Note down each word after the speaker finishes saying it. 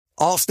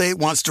Allstate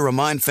wants to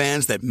remind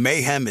fans that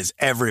mayhem is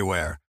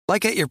everywhere,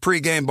 like at your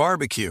pregame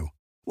barbecue.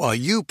 While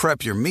you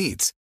prep your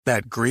meats,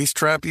 that grease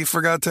trap you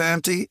forgot to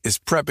empty is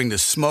prepping to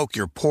smoke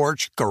your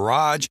porch,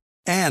 garage,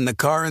 and the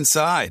car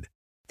inside.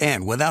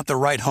 And without the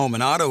right home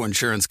and auto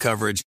insurance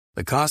coverage,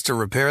 the cost to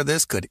repair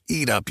this could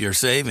eat up your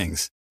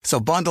savings. So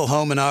bundle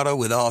home and auto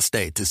with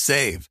Allstate to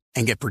save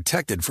and get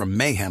protected from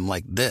mayhem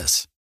like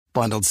this.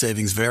 Bundled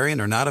savings vary and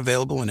are not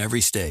available in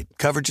every state.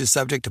 Coverage is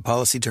subject to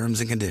policy terms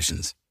and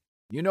conditions.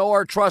 You know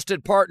our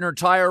trusted partner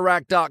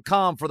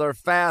TireRack.com for their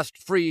fast,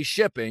 free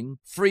shipping,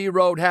 free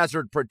road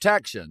hazard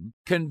protection,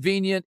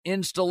 convenient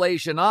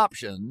installation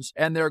options,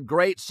 and their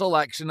great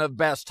selection of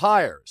best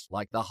tires,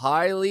 like the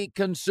highly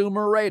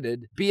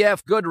consumer-rated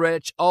BF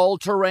Goodrich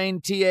All-Terrain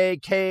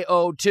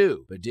TAKO2.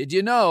 But did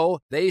you know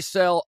they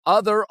sell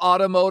other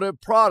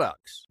automotive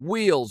products?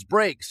 Wheels,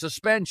 brakes,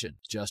 suspension,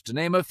 just to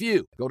name a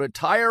few. Go to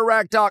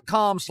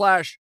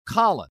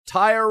TireRack.com/Colin.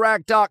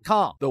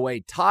 TireRack.com, the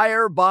way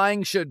tire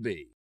buying should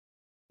be.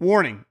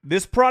 Warning,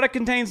 this product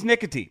contains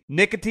nicotine.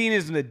 Nicotine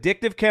is an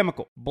addictive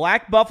chemical.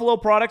 Black Buffalo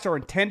products are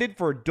intended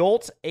for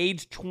adults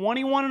aged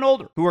 21 and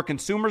older who are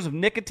consumers of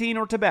nicotine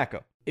or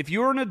tobacco. If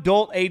you're an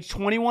adult aged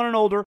 21 and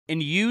older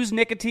and use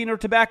nicotine or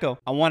tobacco,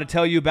 I want to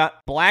tell you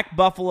about Black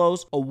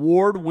Buffalo's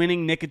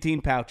award-winning nicotine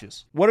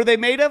pouches. What are they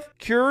made of?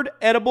 Cured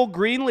edible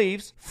green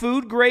leaves,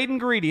 food-grade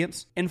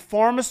ingredients, and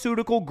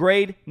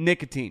pharmaceutical-grade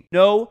nicotine.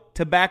 No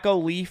tobacco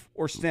leaf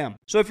or stem.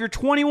 So if you're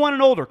 21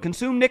 and older,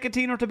 consume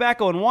nicotine or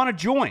tobacco, and want to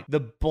join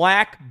the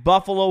Black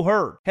Buffalo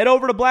herd, head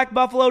over to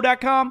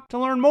blackbuffalo.com to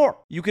learn more.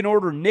 You can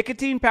order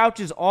nicotine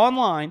pouches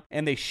online,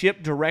 and they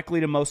ship directly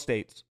to most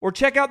states. Or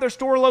check out their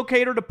store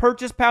locator to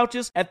purchase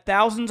pouches at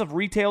thousands of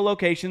retail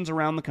locations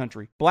around the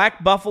country.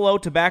 Black Buffalo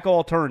Tobacco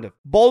Alternative.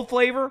 Bold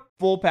flavor,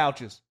 full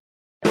pouches.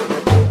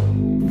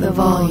 The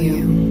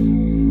volume.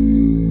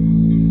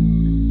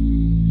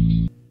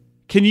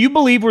 Can you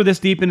believe we're this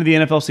deep into the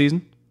NFL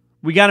season?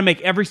 We got to make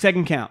every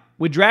second count.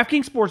 With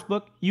DraftKings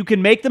Sportsbook, you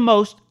can make the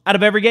most out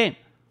of every game.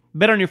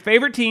 Bet on your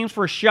favorite teams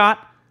for a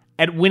shot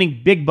at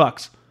winning big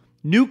bucks.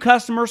 New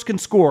customers can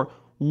score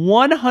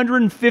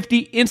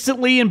 $150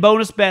 instantly in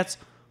bonus bets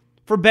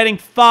for betting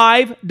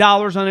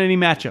 $5 on any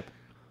matchup.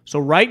 So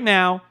right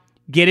now,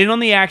 get in on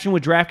the action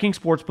with DraftKings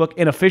Sportsbook,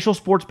 an official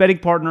sports betting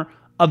partner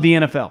of the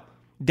NFL.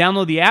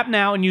 Download the app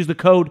now and use the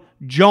code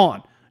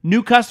JOHN.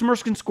 New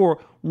customers can score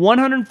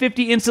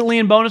 $150 instantly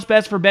in bonus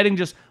bets for betting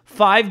just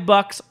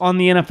 $5 on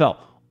the NFL.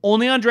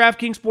 Only on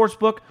DraftKings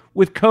Sportsbook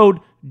with code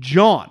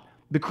JOHN.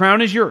 The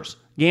crown is yours.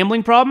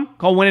 Gambling problem?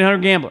 Call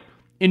 1-800-GAMBLER.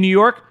 In New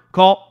York,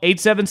 call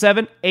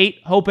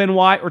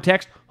 877-8-HOPE-NY or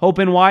text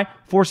HOPE-NY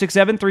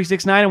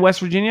 467-369. In West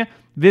Virginia,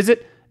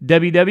 visit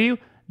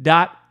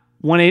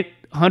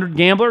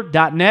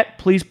www.1800gambler.net.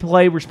 Please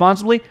play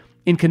responsibly.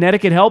 In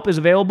Connecticut, help is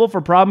available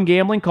for problem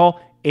gambling.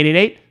 Call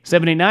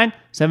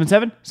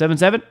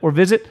 888-789-7777 or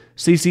visit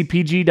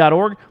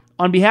ccpg.org.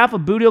 On behalf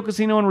of Boot Hill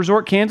Casino and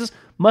Resort, Kansas,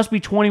 must be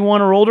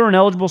 21 or older in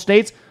eligible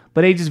states,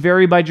 but ages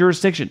vary by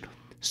jurisdiction.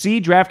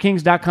 See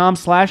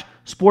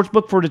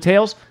DraftKings.com/sportsbook for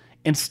details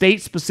and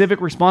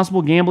state-specific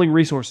responsible gambling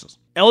resources.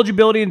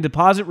 Eligibility and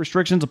deposit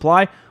restrictions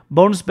apply.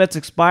 Bonus bets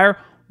expire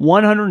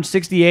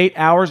 168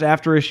 hours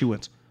after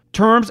issuance.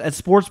 Terms at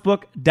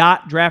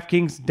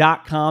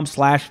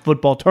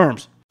sportsbook.draftkings.com/football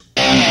terms.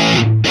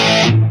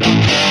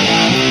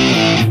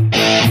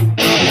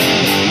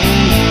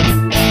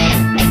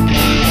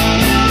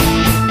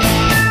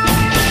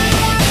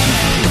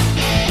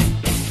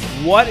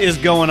 What is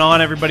going on,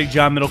 everybody?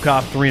 John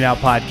Middlecoff, 3 and Out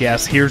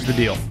Podcast. Here's the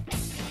deal.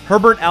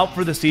 Herbert out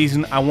for the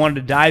season. I wanted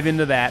to dive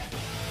into that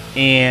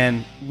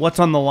and what's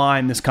on the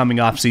line this coming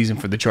off season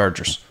for the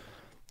Chargers.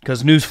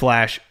 Because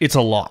newsflash, it's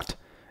a lot.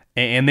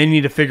 And they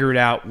need to figure it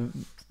out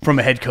from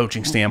a head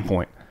coaching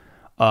standpoint.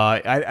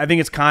 I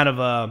think it's kind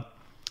of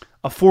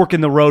a fork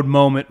in the road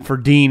moment for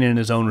Dean and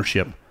his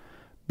ownership.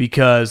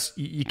 Because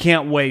you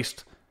can't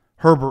waste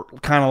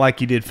Herbert kind of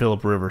like you did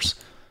Phillip Rivers.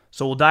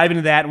 So we'll dive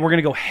into that, and we're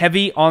going to go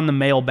heavy on the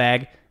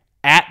mailbag.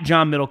 At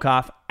John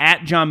Middlecoff.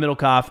 At John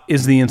Middlecoff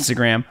is the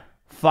Instagram.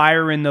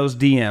 Fire in those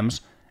DMs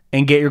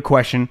and get your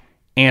question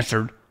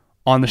answered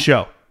on the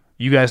show.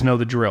 You guys know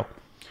the drill.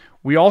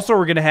 We also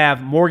are going to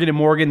have Morgan &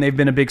 Morgan. They've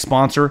been a big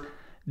sponsor.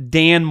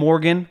 Dan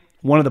Morgan,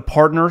 one of the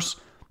partners,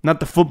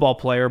 not the football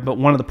player, but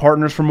one of the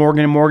partners for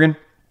Morgan & Morgan.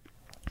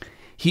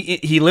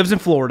 He lives in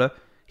Florida.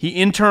 He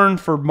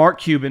interned for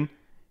Mark Cuban.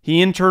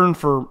 He interned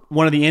for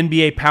one of the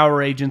NBA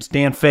power agents,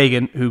 Dan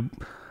Fagan, who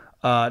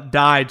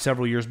died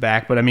several years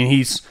back. But, I mean,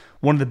 he's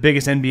one of the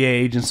biggest NBA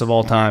agents of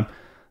all time.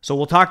 So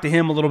we'll talk to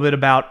him a little bit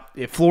about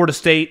if Florida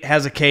State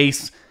has a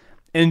case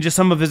and just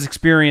some of his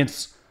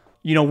experience,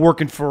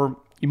 working for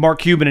Mark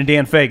Cuban and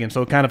Dan Fagan.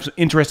 So kind of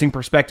interesting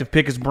perspective.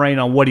 Pick his brain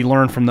on what he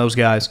learned from those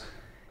guys.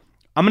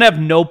 I'm going to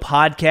have no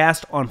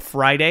podcast on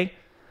Friday.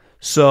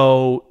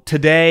 So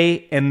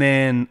today and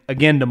then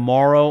again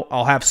tomorrow,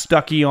 I'll have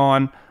Stuckey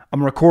on.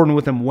 I'm recording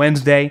with him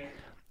Wednesday,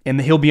 and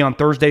he'll be on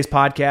Thursday's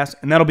podcast,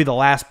 and that'll be the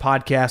last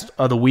podcast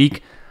of the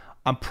week.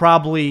 I'm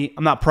going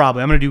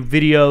to do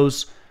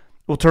videos.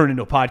 We'll turn it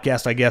into a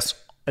podcast, I guess,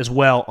 as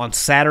well on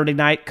Saturday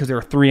night because there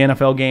are 3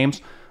 NFL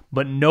games,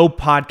 but no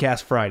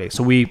podcast Friday.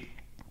 So me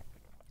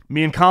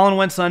and Colin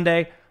went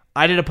Sunday.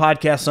 I did a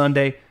podcast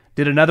Sunday,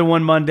 did another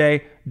one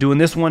Monday, doing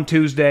this one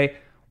Tuesday.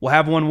 We'll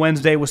have one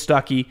Wednesday with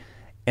Stuckey,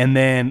 and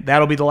then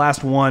that'll be the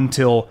last one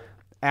till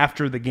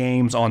after the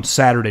games on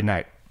Saturday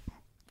night.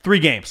 3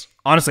 games.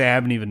 Honestly, I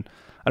don't even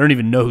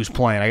know who's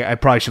playing. I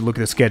probably should look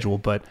at the schedule,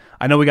 but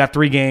I know we got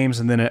 3 games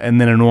and then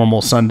a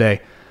normal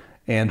Sunday,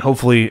 and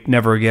hopefully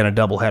never again a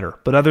doubleheader.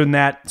 But other than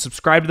that,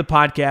 subscribe to the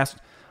podcast.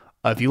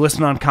 If you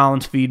listen on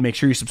Colin's feed, make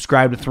sure you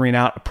subscribe to 3 and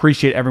Out.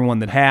 Appreciate everyone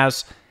that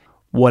has.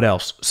 What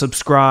else?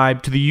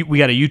 Subscribe to we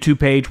got a YouTube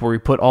page where we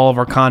put all of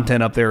our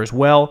content up there as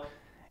well.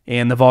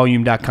 And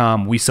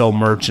thevolume.com, we sell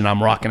merch, and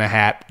I'm rocking a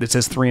hat that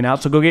says 3 and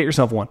Out, so go get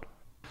yourself one.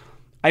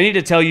 I need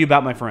to tell you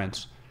about my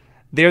friends.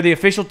 They're the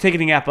official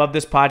ticketing app of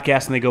this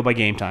podcast, and they go by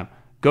Game Time.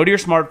 Go to your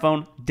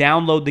smartphone,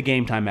 download the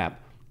Game Time app.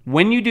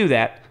 When you do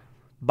that,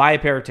 buy a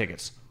pair of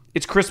tickets.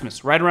 It's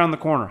Christmas right around the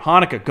corner.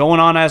 Hanukkah going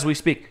on as we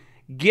speak.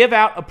 Give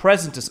out a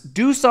present.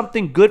 Do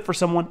something good for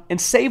someone and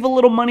save a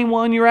little money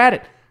while you're at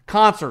it.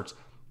 Concerts,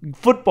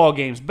 football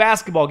games,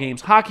 basketball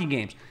games, hockey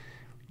games.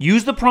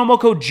 Use the promo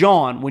code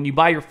JOHN when you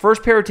buy your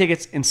first pair of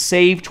tickets and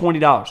save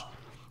 $20.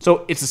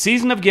 So it's the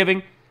season of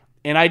giving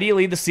and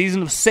ideally the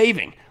season of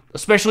saving,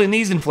 especially in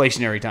these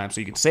inflationary times.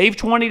 So you can save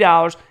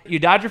 $20. You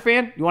Dodger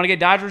fan? You want to get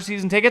Dodger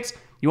season tickets?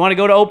 You want to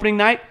go to opening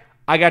night?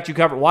 I got you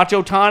covered. Watch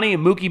Ohtani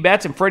and Mookie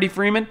Betts and Freddie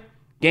Freeman.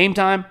 Game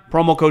Time,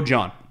 promo code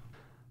JOHN.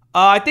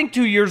 I think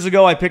 2 years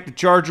ago I picked the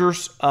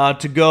Chargers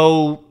to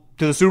go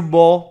to the Super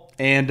Bowl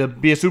and to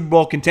be a Super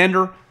Bowl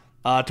contender,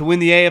 to win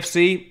the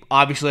AFC.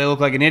 Obviously, I look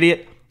like an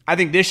idiot. I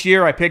think this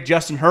year I picked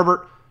Justin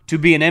Herbert to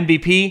be an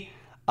MVP.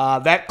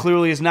 That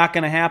clearly is not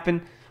going to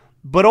happen.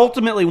 But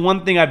ultimately,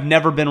 one thing I've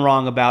never been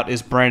wrong about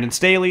is Brandon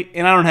Staley,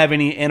 and I don't have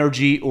any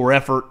energy or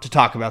effort to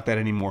talk about that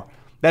anymore.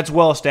 That's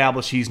well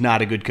established. He's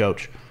not a good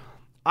coach.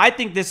 I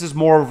think this is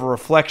more of a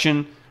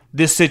reflection,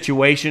 this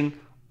situation,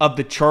 of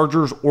the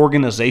Chargers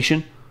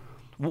organization.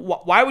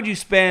 Why would you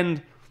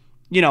spend,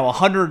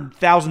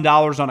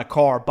 $100,000 on a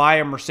car, buy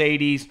a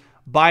Mercedes,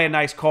 buy a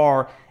nice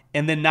car,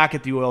 and then not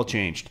get the oil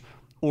changed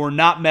or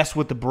not mess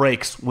with the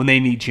brakes when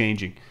they need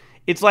changing?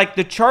 It's like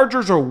the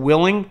Chargers are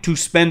willing to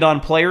spend on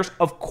players.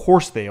 Of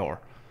course they are.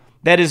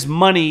 That is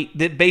money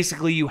that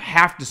basically you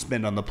have to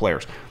spend on the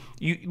players.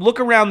 You look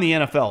around the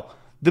NFL,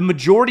 the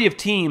majority of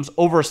teams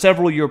over a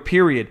several-year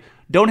period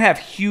don't have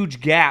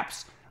huge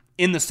gaps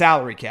in the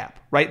salary cap,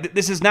 right?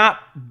 This is not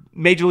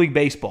Major League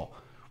Baseball.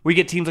 We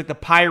get teams like the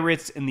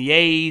Pirates and the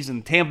A's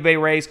and Tampa Bay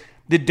Rays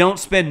that don't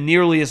spend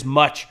nearly as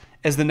much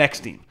as the next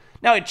team.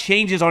 Now, it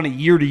changes on a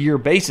year-to-year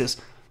basis,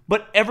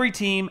 but every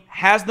team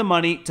has the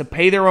money to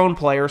pay their own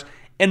players,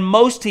 and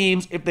most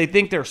teams, if they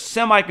think they're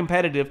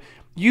semi-competitive,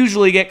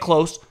 usually get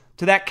close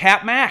to that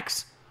cap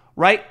max,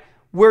 right?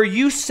 Where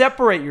you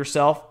separate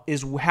yourself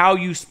is how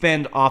you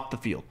spend off the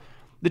field.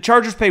 The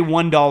Chargers pay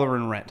 $1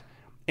 in rent,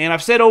 and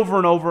I've said over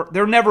and over,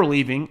 they're never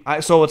leaving,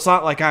 so it's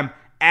not like I'm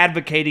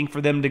advocating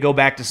for them to go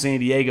back to San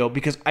Diego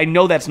because I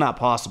know that's not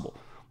possible.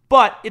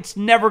 But it's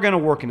never going to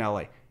work in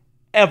LA,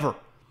 ever.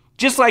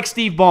 Just like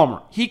Steve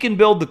Ballmer, he can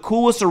build the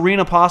coolest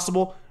arena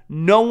possible.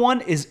 No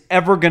one is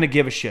ever going to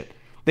give a shit.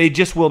 They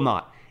just will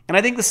not. And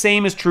I think the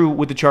same is true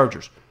with the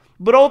Chargers.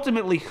 But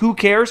ultimately, who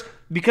cares?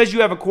 Because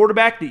you have a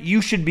quarterback that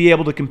you should be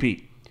able to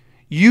compete.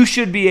 You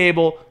should be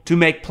able to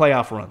make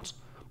playoff runs.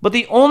 But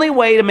the only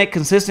way to make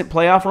consistent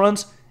playoff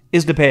runs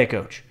is to pay a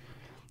coach.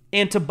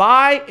 And to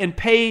buy and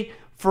pay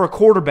for a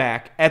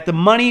quarterback at the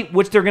money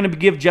which they're going to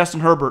give Justin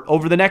Herbert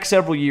over the next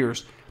several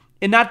years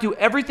and not do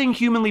everything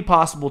humanly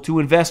possible to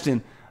invest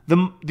in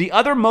the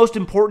other most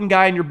important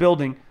guy in your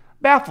building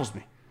baffles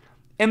me.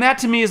 And that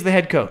to me is the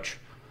head coach.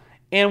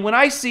 And when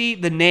I see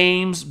the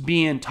names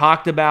being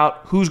talked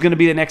about, who's going to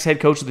be the next head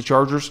coach of the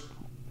Chargers,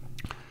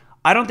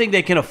 I don't think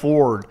they can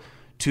afford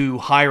to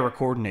hire a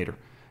coordinator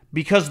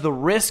because the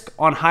risk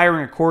on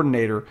hiring a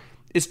coordinator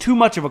is too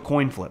much of a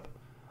coin flip.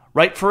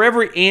 Right? For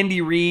every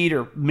Andy Reid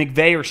or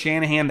McVay or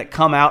Shanahan that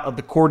come out of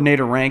the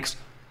coordinator ranks,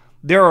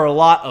 there are a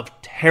lot of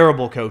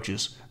terrible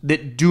coaches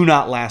that do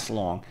not last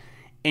long.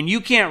 And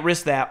you can't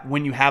risk that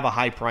when you have a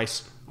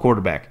high-priced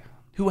quarterback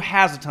who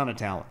has a ton of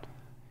talent.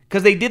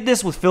 Because they did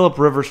this with Phillip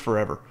Rivers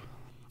forever.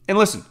 And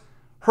listen,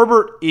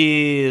 Herbert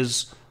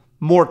is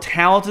more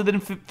talented than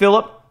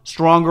Phillip,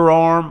 stronger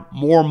arm,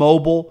 more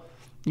mobile,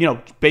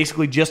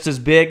 basically just as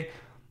big.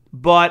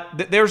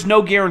 But there's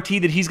no guarantee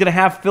that he's going to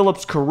have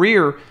Phillip's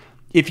career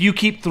if you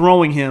keep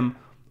throwing him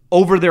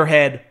over their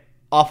head,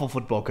 awful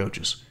football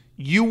coaches.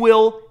 You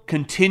will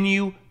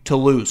continue to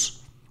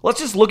lose. Let's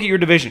just look at your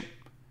division.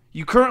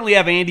 You currently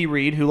have Andy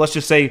Reid, who let's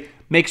just say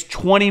makes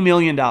 $20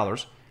 million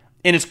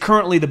and is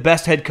currently the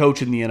best head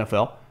coach in the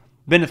NFL.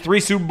 Been to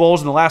 3 Super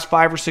Bowls in the last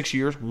 5 or 6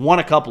 years, won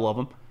a couple of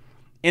them,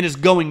 and is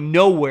going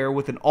nowhere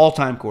with an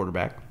all-time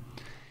quarterback.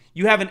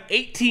 You have an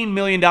 $18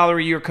 million a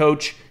year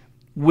coach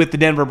with the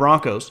Denver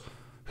Broncos,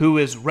 who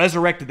has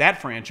resurrected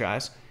that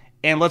franchise.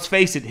 And let's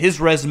face it, his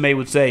resume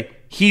would say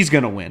he's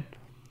going to win.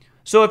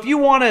 So if you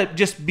want to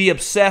just be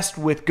obsessed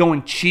with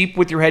going cheap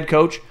with your head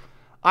coach,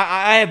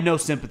 I have no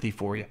sympathy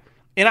for you.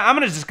 And I'm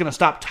just going to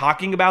stop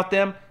talking about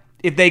them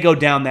if they go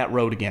down that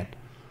road again.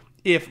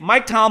 If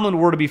Mike Tomlin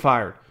were to be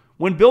fired,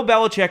 when Bill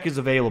Belichick is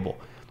available,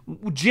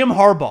 Jim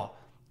Harbaugh,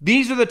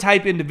 these are the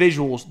type of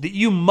individuals that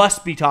you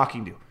must be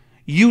talking to.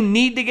 You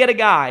need to get a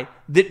guy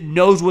that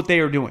knows what they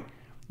are doing.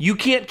 You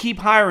can't keep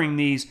hiring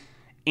these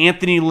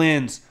Anthony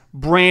Lynn's,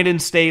 Brandon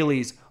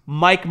Staley's,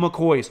 Mike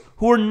McCoy's,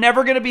 who are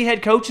never going to be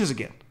head coaches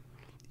again.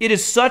 It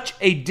is such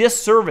a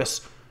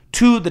disservice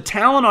to the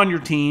talent on your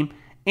team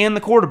and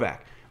the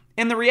quarterback.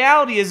 And the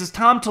reality is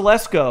Tom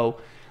Telesco,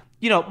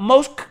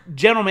 most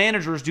general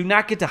managers do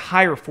not get to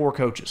hire 4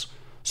 coaches.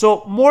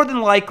 So more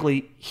than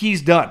likely,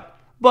 he's done.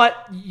 But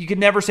you can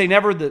never say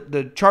never.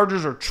 The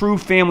Chargers are a true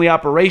family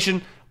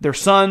operation. Their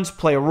sons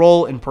play a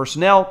role in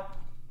personnel.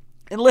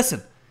 And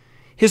listen,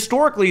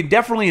 historically,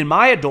 definitely in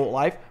my adult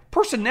life,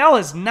 personnel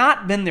has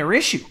not been their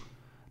issue.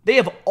 They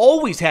have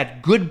always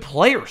had good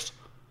players.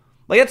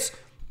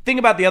 Think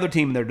about the other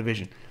team in their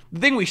division. The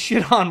thing we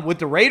shit on with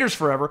the Raiders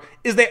forever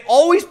is they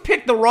always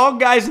pick the wrong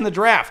guys in the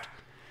draft.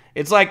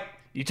 It's like,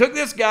 you took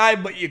this guy,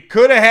 but you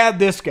could have had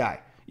this guy.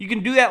 You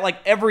can do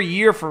that every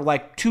year for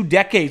 2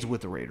 decades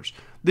with the Raiders.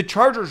 The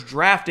Chargers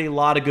draft a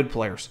lot of good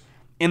players,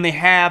 and they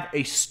have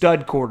a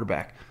stud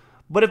quarterback.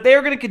 But if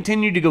they're going to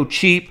continue to go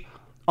cheap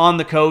on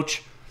the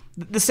coach,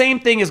 the same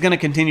thing is going to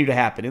continue to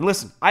happen. And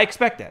listen, I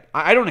expect that.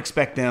 I don't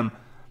expect them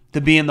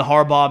to be in the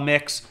Harbaugh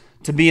mix,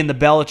 to be in the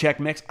Belichick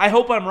mix. I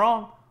hope I'm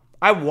wrong.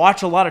 I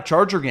watch a lot of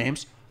Charger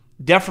games,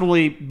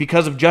 definitely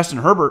because of Justin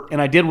Herbert,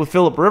 and I did with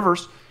Phillip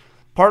Rivers.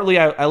 Partly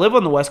I live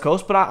on the West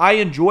Coast, but I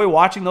enjoy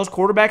watching those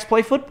quarterbacks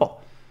play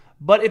football.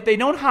 But if they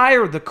don't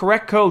hire the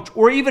correct coach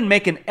or even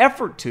make an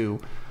effort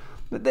to,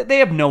 they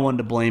have no one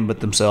to blame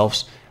but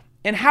themselves.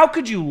 And how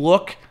could you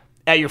look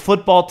at your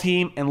football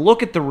team and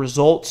look at the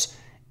results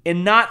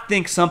and not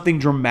think something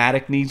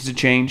dramatic needs to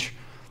change?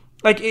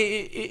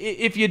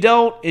 If you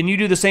don't and you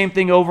do the same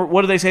thing over,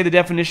 what do they say the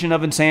definition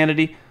of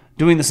insanity?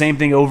 Doing the same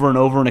thing over and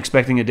over and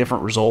expecting a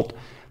different result.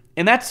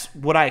 And that's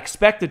what I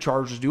expect the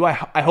Chargers to do. I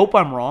hope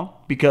I'm wrong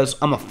because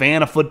I'm a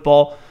fan of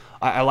football.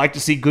 I like to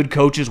see good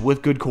coaches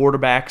with good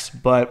quarterbacks,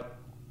 but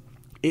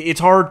it's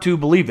hard to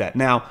believe that.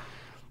 Now,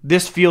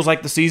 this feels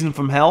like the season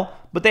from hell,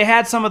 but they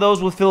had some of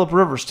those with Phillip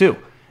Rivers too.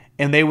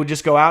 And they would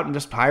just go out and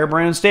just hire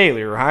Brandon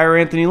Staley or hire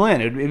Anthony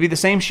Lynn. It'd be the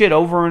same shit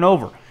over and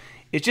over.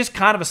 It's just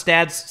kind of a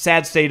sad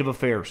state of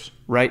affairs,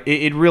 right?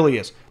 It really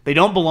is. They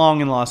don't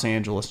belong in Los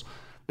Angeles.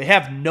 They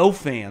have no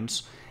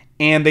fans,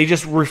 and they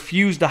just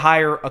refuse to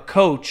hire a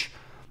coach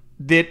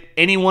that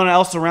anyone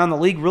else around the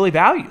league really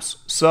values.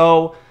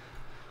 So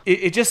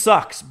it just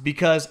sucks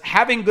because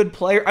having good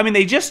players,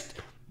 they just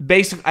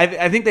basically,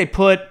 I think they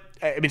put,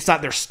 it's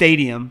not their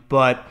stadium,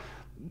 but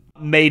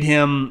made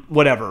him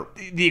whatever,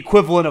 the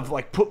equivalent of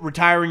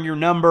retiring your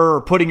number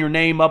or putting your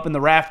name up in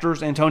the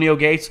rafters, Antonio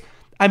Gates.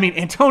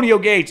 Antonio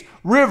Gates,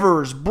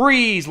 Rivers,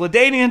 Breeze,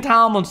 LaDainian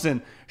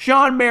Tomlinson,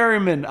 Sean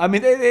Merriman.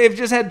 They've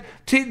just had,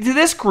 to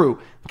this crew,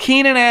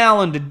 Keenan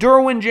Allen, to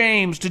Derwin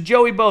James, to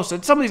Joey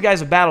Bosa. Some of these guys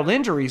have battled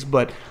injuries,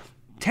 but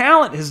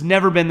talent has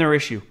never been their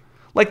issue.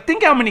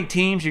 Think how many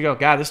teams you go,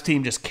 God, this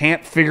team just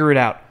can't figure it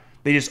out.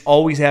 They just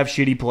always have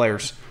shitty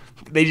players.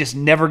 They just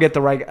never get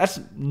the right. That's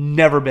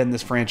never been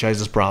this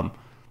franchise's problem.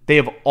 They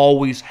have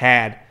always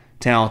had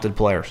talented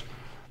players.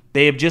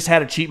 They have just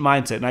had a cheap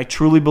mindset, and I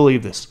truly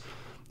believe this.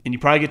 And you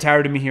probably get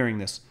tired of me hearing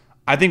this.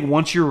 I think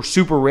once you're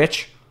super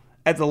rich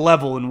at the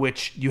level in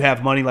which you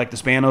have money like the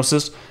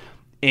Spanoses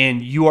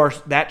and you are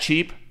that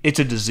cheap, it's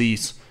a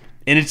disease.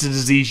 And it's a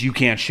disease you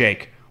can't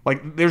shake.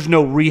 There's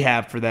no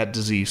rehab for that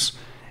disease.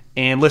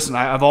 And listen,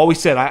 I've always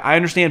said, I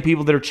understand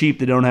people that are cheap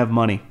that don't have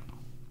money.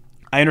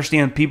 I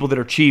understand people that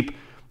are cheap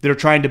that are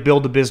trying to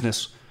build a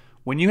business.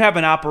 When you have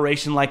an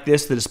operation like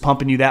this that is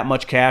pumping you that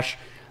much cash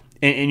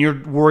and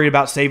you're worried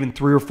about saving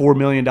 $3 or $4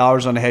 million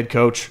on a head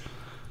coach,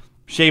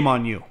 shame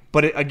on you.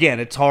 But again,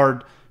 it's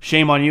hard.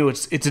 Shame on you.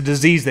 It's a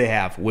disease they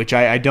have, which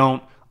I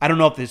don't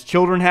know if his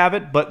children have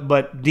it,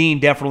 but Dean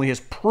definitely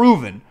has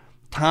proven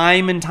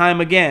time and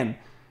time again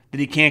that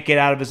he can't get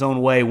out of his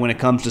own way when it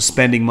comes to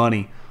spending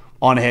money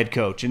on a head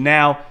coach. And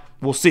now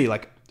we'll see.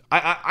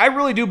 I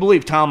really do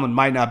believe Tomlin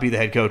might not be the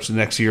head coach the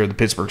next year of the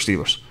Pittsburgh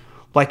Steelers.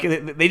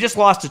 They just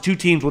lost to 2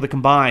 teams with a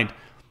combined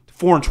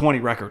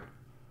 4-20 record.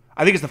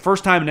 I think it's the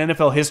first time in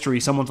NFL history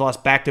someone's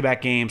lost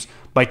back-to-back games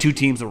by 2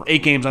 teams that were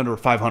 8 games under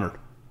 500.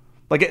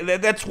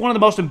 That's one of the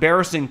most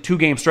embarrassing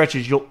 2-game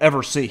stretches you'll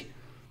ever see.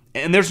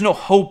 And there's no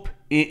hope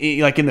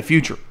in the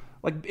future.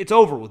 It's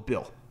over with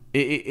Bill.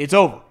 It's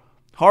over.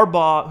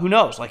 Harbaugh, who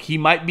knows? He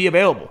might be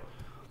available.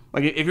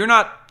 If you're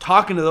not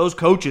talking to those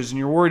coaches and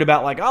you're worried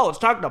about let's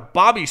talk to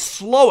Bobby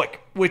Slowick,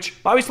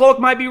 which Bobby Slowick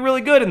might be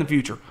really good in the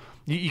future.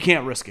 You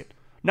can't risk it.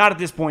 Not at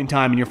this point in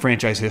time in your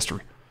franchise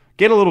history.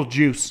 Get a little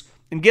juice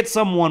and get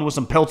someone with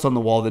some pelts on the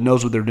wall that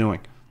knows what they're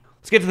doing.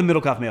 Let's get to the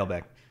Middlecoff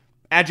mailbag.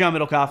 @John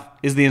Middlecoff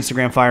is the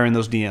Instagram fire in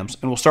those DMs,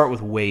 and we'll start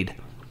with Wade.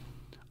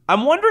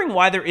 I'm wondering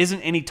why there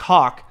isn't any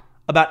talk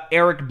about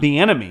Eric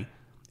Bieniemy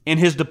and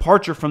his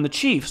departure from the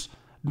Chiefs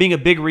being a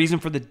big reason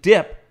for the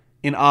dip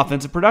in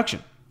offensive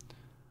production.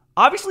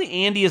 Obviously,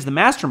 Andy is the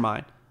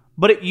mastermind,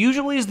 but it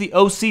usually is the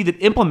OC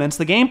that implements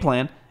the game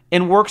plan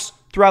and works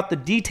throughout the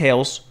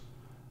details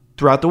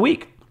throughout the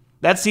week.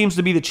 That seems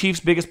to be the Chiefs'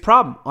 biggest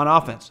problem on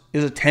offense,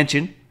 is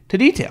attention to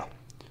detail.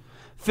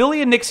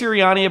 Philly and Nick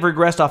Sirianni have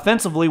regressed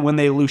offensively when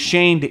they lose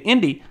Shane to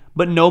Indy,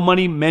 but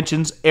nobody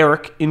mentions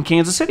Eric in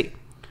Kansas City.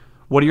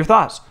 What are your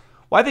thoughts?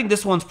 Well, I think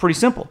this one's pretty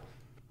simple.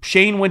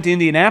 Shane went to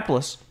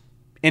Indianapolis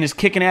and is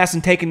kicking ass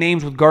and taking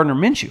names with Gardner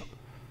Minshew.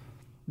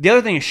 The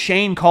other thing is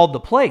Shane called the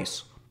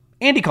plays.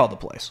 Andy called the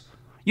plays.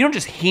 You don't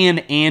just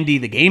hand Andy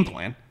the game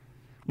plan.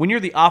 When you're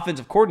the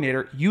offensive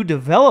coordinator, you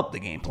develop the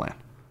game plan.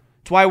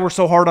 That's why we're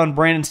so hard on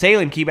Brandon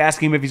Staley and keep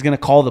asking him if he's going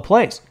to call the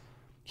plays.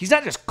 He's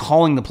not just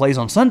calling the plays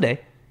on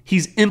Sunday.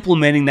 He's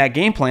implementing that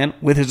game plan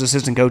with his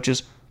assistant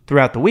coaches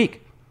throughout the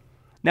week.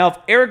 Now, if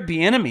Eric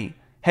Bieniemy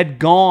had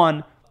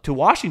gone to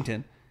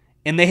Washington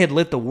and they had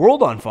lit the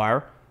world on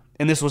fire,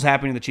 and this was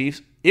happening to the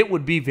Chiefs, it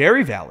would be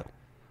very valid.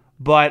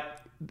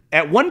 But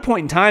at one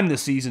point in time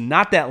this season,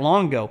 not that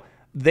long ago,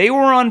 they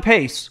were on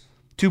pace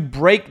to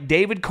break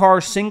David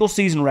Carr's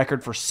single-season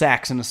record for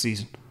sacks in a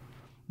season.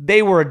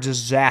 They were a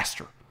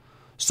disaster.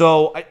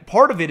 So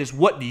part of it is,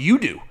 what do you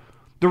do?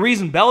 The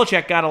reason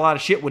Belichick got a lot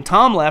of shit when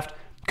Tom left,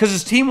 because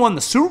his team won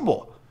the Super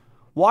Bowl.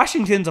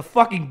 Washington's a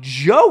fucking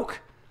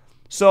joke.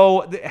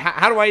 So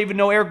how do I even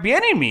know Eric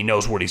Bieniemy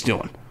knows what he's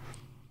doing?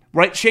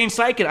 Right? Shane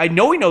Steichen, I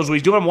know he knows what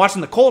he's doing. I'm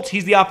watching the Colts.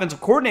 He's the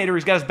offensive coordinator.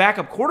 He's got his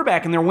backup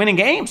quarterback, and they're winning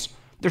games.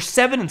 They're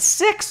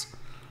 7-6.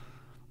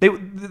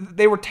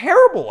 They were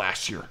terrible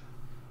last year.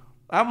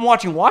 I'm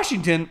watching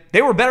Washington.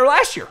 They were better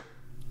last year.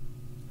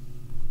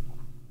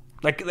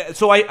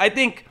 So I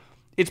think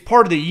it's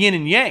part of the yin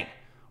and yang,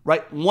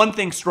 right? One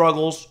thing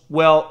struggles.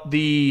 Well,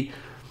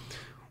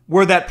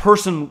 where that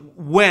person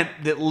went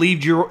that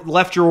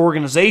left your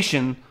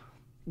organization,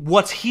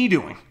 what's he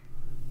doing?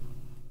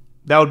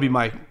 That would be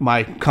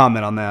my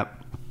comment on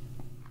that.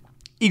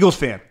 Eagles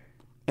fan.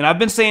 And I've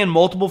been seeing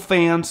multiple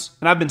fans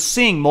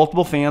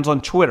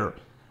on Twitter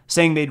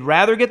saying they'd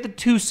rather get the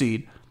 2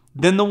 seed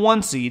than the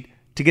 1 seed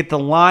to get the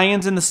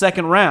Lions in the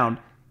second round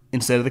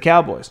instead of the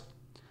Cowboys.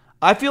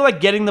 I feel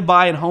like getting the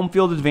bye and home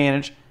field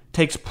advantage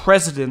takes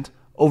precedent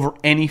over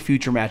any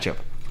future matchup.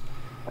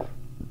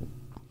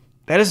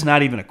 That is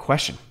not even a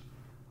question.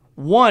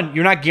 One,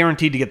 you're not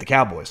guaranteed to get the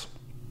Cowboys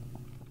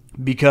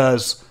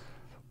because,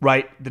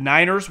 right, the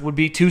Niners would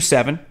be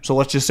 2-7, so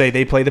let's just say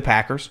they play the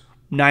Packers.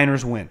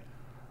 Niners win.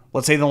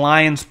 Let's say the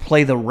Lions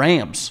play the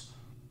Rams.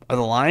 Are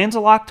the Lions a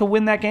lock to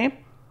win that game?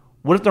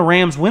 What if the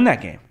Rams win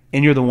that game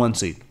and you're the 1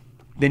 seed?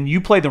 Then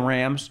you play the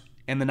Rams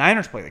and the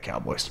Niners play the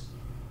Cowboys.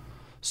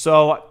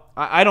 So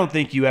I don't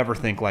think you ever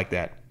think like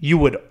that. You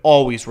would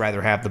always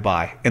rather have the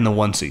bye and the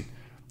 1 seed.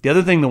 The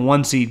other thing the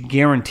 1 seed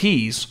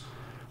guarantees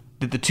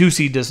that the 2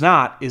 seed does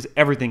not is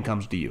everything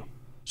comes to you.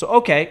 So,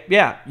 okay,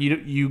 yeah,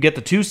 you get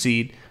the 2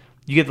 seed,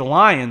 you get the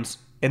Lions,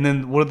 and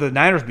then what if the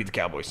Niners beat the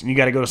Cowboys? And you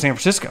got to go to San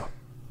Francisco.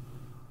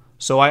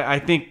 So I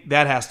think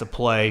that has to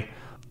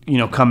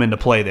come into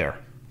play there.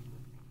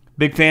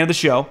 Big fan of the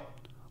show.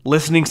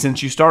 Listening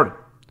since you started.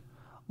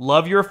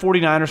 Love you're a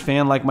 49ers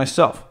fan like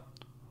myself.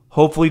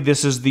 Hopefully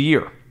this is the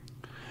year.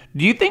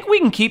 Do you think we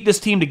can keep this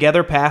team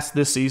together past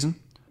this season?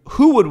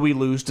 Who would we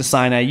lose to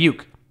sign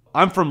Ayuk?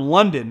 I'm from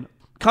London,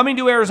 coming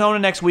to Arizona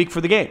next week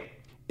for the game.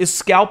 Is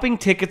scalping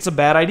tickets a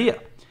bad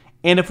idea?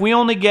 And if we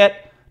only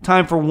get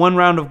time for 1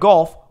 round of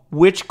golf,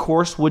 which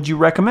course would you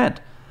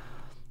recommend?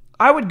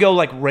 I would go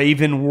like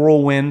Raven,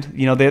 Whirlwind.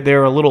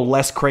 They're a little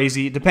less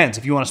crazy. It depends.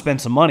 If you want to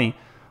spend some money,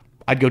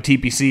 I'd go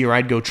TPC or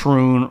I'd go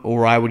Troon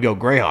or I would go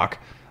Greyhawk.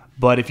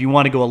 But if you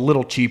want to go a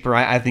little cheaper,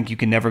 I think you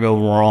can never go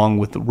wrong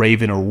with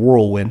Raven or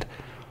Whirlwind.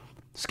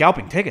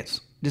 Scalping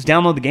tickets. Just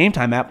download the Game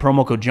Time app,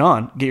 promo code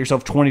John. Get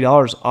yourself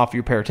 $20 off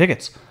your pair of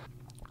tickets.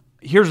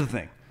 Here's the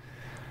thing.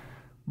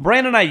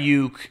 Brandon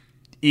Ayuk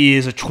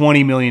is a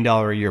 $20 million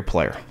a year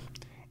player.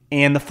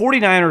 And the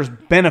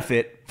 49ers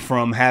benefit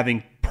from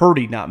having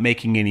Purdy not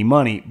making any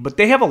money, but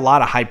they have a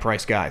lot of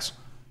high-priced guys.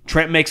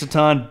 Trent makes a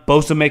ton.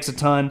 Bosa makes a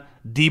ton.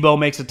 Debo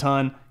makes a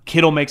ton.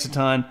 Kittle makes a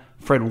ton.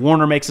 Fred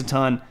Warner makes a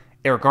ton.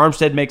 Eric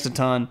Armstead makes a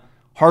ton.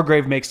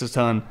 Hargrave makes a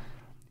ton.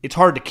 It's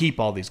hard to keep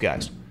all these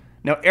guys.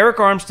 Now, Eric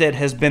Armstead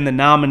has been the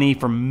nominee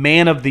for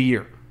Man of the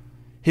Year.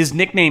 His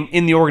nickname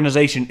in the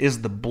organization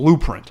is the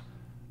Blueprint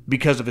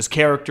because of his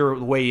character,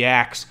 the way he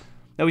acts.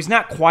 Now, he's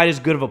not quite as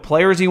good of a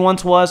player as he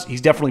once was.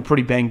 He's definitely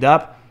pretty banged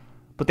up,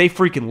 but they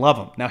freaking love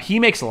him. Now, he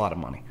makes a lot of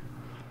money.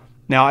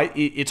 Now,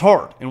 it's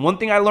hard. And one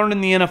thing I learned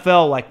in the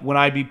NFL, like when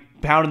I'd be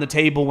pounding the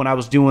table when I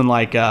was doing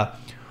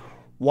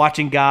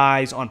watching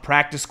guys on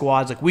practice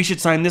squads, like we should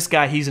sign this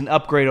guy, he's an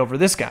upgrade over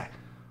this guy.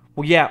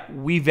 Well, yeah,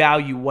 we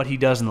value what he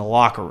does in the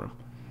locker room.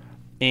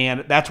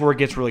 And that's where it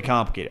gets really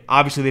complicated.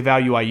 Obviously, they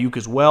value Ayuk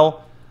as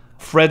well.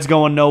 Fred's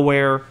going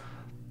nowhere.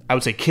 I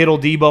would say Kittle,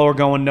 Debo are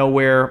going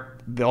nowhere.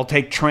 They'll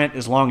take Trent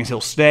as long as he'll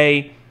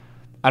stay.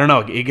 I don't know.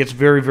 It gets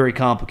very, very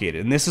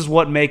complicated. And this is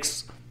what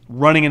makes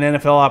running an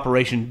NFL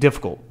operation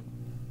difficult.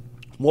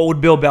 What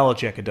would Bill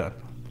Belichick have done?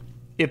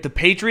 If the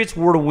Patriots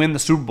were to win the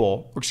Super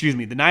Bowl,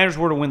 the Niners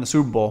were to win the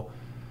Super Bowl,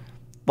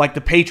 like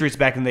the Patriots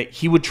back in the day,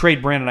 he would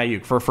trade Brandon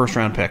Ayuk for a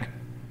first-round pick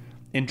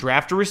and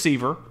draft a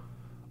receiver,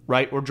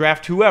 right, or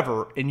draft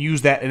whoever and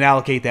use that and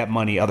allocate that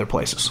money other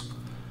places.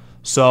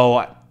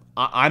 So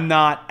I'm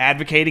not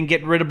advocating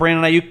getting rid of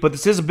Brandon Ayuk, but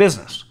this is a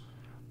business.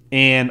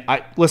 And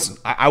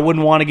I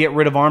wouldn't want to get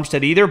rid of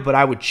Armstead either, but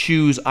I would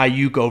choose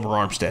Ayuk over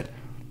Armstead.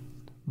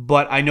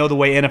 But I know the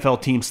way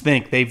NFL teams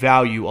think, they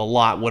value a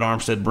lot what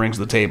Armstead brings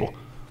to the table.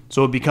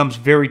 So it becomes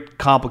very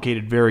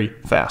complicated very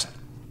fast.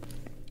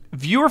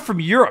 Viewer from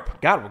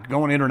Europe. God, we're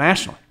going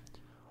international.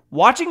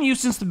 Watching you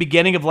since the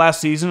beginning of last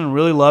season and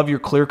really love your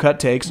clear-cut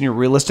takes and your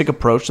realistic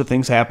approach to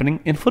things happening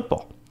in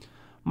football.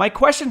 My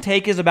question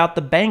take is about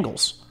the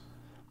Bengals.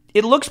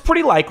 It looks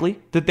pretty likely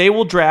that they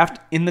will draft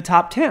in the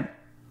top 10.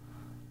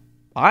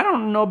 I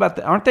don't know about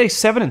that. Aren't they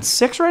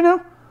 7-6 right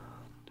now?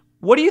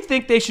 What do you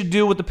think they should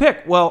do with the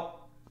pick?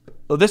 Well,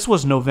 this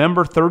was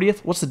November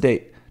 30th. What's the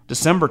date?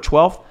 December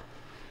 12th?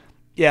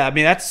 Yeah, I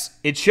mean,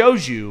 it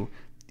shows you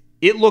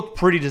it looked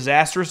pretty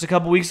disastrous a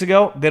couple weeks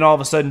ago. Then all of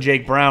a sudden,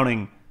 Jake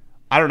Browning,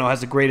 I don't know, has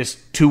the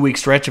greatest 2-week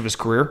stretch of his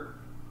career.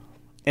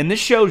 And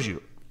this shows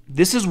you,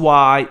 this is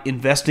why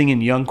investing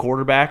in young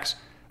quarterbacks,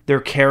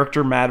 their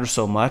character matters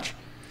so much.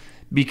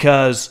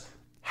 Because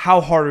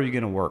how hard are you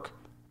going to work?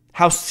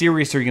 How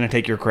serious are you going to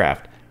take your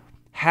craft?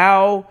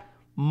 How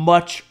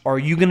much are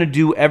you going to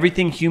do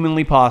everything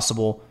humanly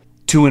possible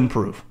to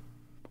improve?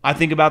 I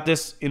think about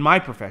this in my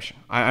profession.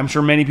 I'm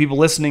sure many people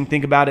listening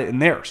think about it in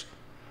theirs.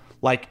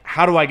 Like,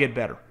 how do I get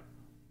better?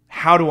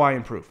 How do I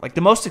improve? Like,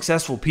 the most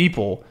successful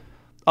people,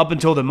 up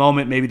until the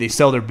moment maybe they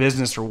sell their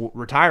business or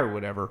retire or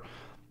whatever,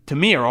 to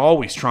me are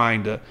always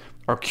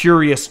are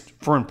curious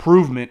for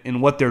improvement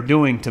in what they're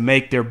doing to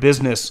make their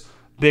business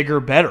bigger,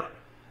 better.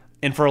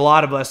 And for a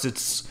lot of us,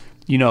 it's,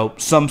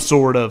 some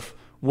sort of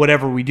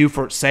whatever we do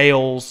for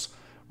sales,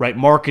 right?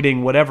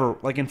 Marketing, whatever.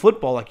 Like in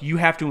football, like you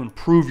have to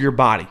improve your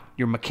body,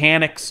 your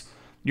mechanics,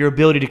 your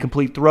ability to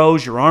complete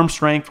throws, your arm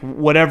strength,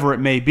 whatever it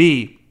may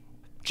be.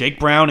 Jake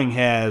Browning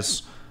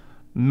has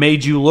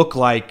made you look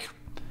like,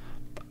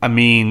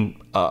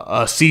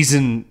 a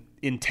season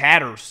in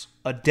tatters,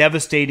 a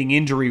devastating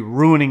injury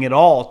ruining it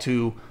all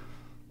to,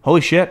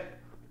 holy shit,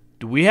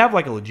 do we have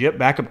like a legit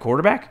backup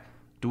quarterback?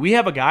 Do we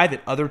have a guy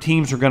that other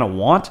teams are going to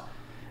want?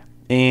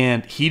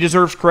 And he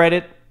deserves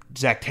credit.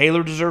 Zach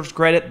Taylor deserves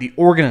credit. The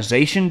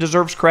organization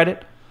deserves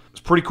credit.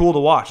 It's pretty cool to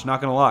watch,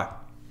 not going to lie.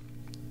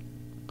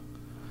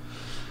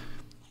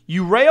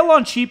 You rail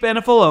on cheap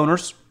NFL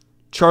owners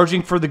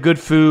charging for the good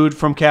food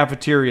from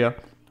cafeteria.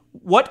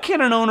 What can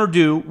an owner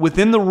do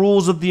within the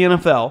rules of the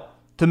NFL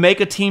to make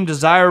a team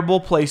desirable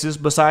places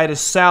beside his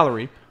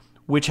salary,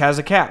 which has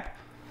a cap?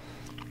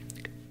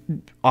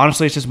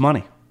 Honestly, it's just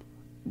money.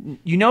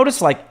 You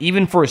notice, like,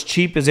 even for as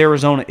cheap as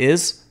Arizona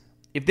is,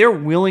 if they're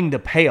willing to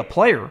pay a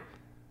player,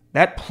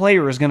 that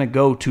player is going to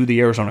go to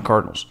the Arizona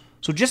Cardinals.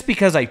 So just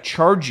because I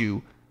charge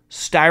you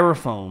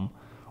styrofoam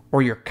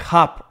or your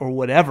cup or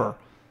whatever,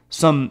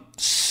 some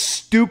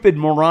stupid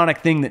moronic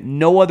thing that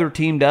no other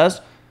team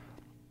does,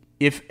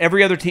 if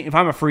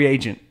I'm a free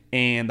agent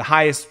and the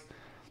highest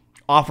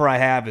offer I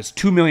have is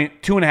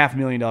 $2.5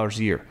 million a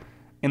year,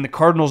 and the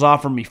Cardinals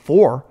offer me $4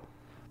 million,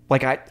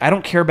 like I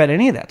don't care about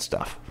any of that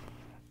stuff.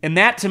 And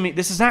that, to me,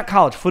 this is not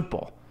college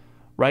football,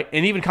 right?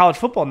 And even college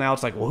football now,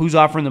 it's like, well, who's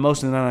offering the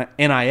most in the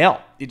NIL?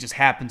 It just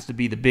happens to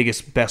be the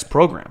biggest, best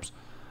programs.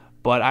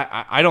 But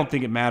I don't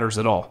think it matters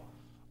at all.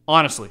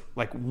 Honestly,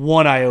 like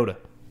one iota.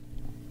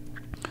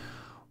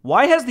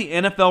 Why has the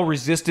NFL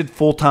resisted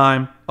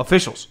full-time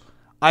officials?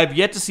 I have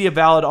yet to see a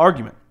valid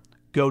argument.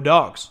 Go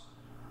Dogs.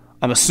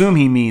 I'm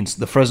assuming he means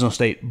the Fresno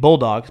State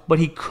Bulldogs, but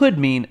he could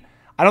mean,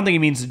 I don't think he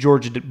means the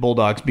Georgia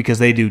Bulldogs because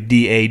they do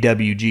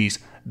DAWGs,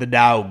 the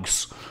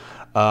Dogs.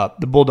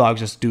 The Bulldogs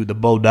just do the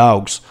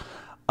Bulldogs.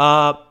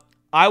 I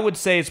would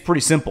say it's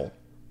pretty simple.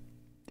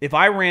 If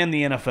I ran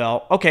the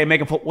NFL, okay, make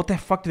them full. What the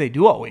fuck do they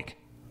do all week?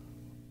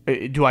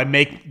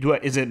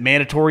 Is it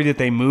mandatory that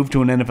they move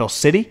to an NFL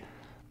city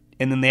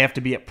and then they have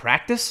to be at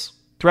practice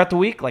throughout the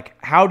week? Like,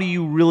 how do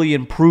you really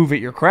improve at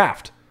your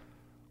craft?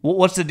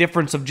 What's the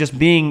difference of just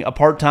being a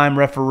part-time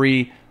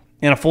referee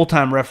and a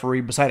full-time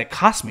referee beside it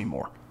costs me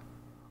more?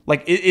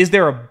 Like, is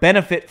there a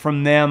benefit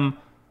from them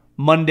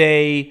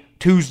Monday,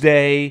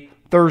 Tuesday,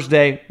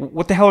 Thursday?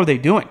 What the hell are they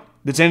doing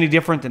that's any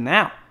different than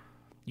now?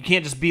 You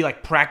can't just be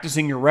like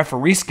practicing your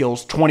referee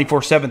skills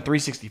 24/7,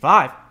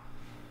 365.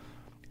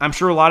 I'm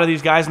sure a lot of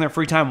these guys in their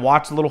free time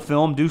watch a little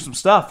film, do some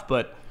stuff,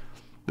 but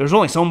there's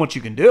only so much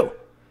you can do.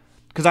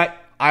 Because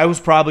I was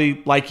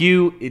probably like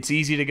you, it's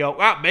easy to go,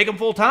 wow, make them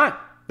full-time.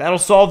 That'll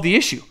solve the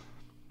issue.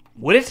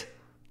 Would it?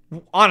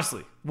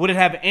 Honestly, would it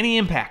have any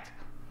impact?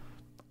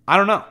 I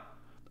don't know.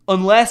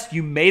 Unless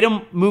you made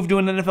them move to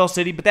an NFL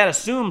city, but that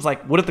assumes,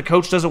 like, what if the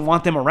coach doesn't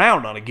want them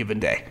around on a given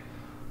day?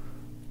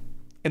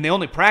 And they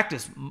only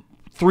practice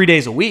 3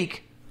 days a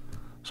week.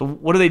 So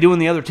what do they do in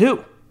the other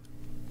 2?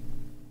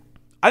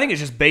 I think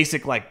it's just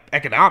basic, like,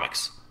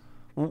 economics.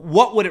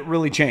 What would it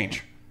really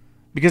change?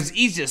 Because it's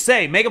easy to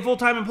say, make them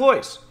full-time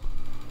employees.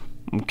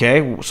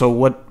 Okay, so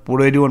what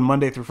are they doing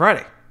Monday through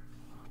Friday?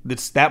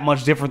 That's that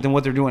much different than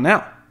what they're doing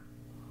now.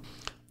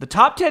 The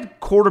top 10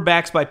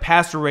 quarterbacks by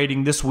passer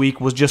rating this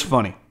week was just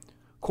funny.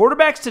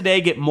 Quarterbacks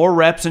today get more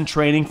reps in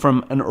training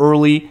from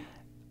early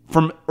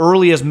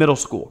as middle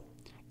school.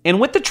 And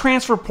with the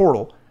transfer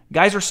portal,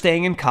 guys are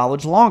staying in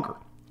college longer.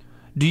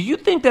 Do you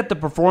think that the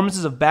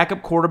performances of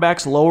backup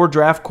quarterbacks, lower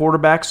drafted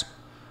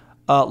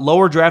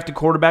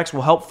quarterbacks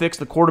will help fix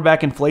the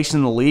quarterback inflation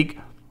in the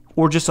league?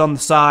 Or just on the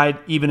side,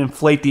 even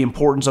inflate the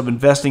importance of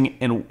investing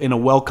in a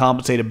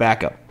well-compensated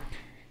backup?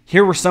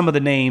 Here were some of the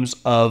names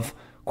of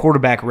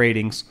quarterback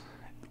ratings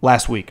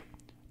last week.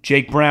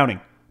 Jake Browning,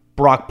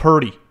 Brock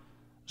Purdy,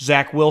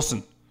 Zach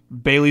Wilson,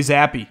 Bailey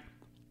Zappi,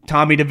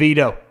 Tommy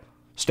DeVito,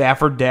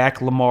 Stafford, Dak,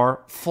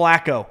 Lamar,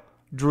 Flacco,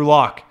 Drew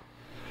Lock.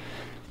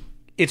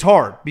 It's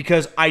hard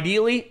because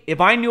ideally, if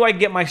I knew I'd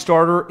get my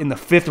starter in the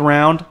 5th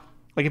round,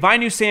 like if I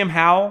knew Sam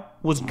Howell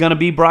was going to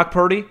be Brock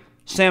Purdy,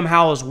 Sam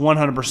Howell is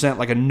 100%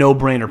 like a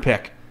no-brainer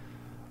pick,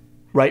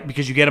 right?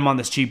 Because you get him on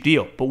this cheap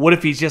deal. But what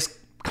if he's just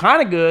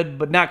kind of good,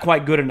 but not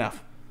quite good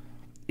enough?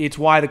 It's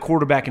why the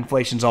quarterback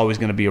inflation is always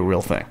going to be a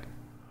real thing,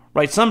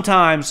 right?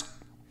 Sometimes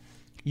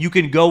you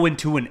can go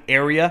into an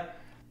area,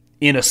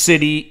 in a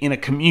city, in a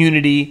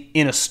community,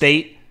 in a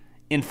state,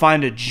 and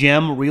find a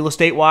gem real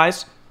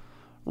estate-wise,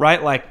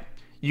 right? Like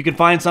you can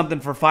find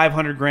something for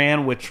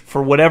 $500,000, which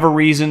for whatever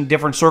reason,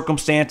 different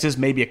circumstances,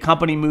 maybe a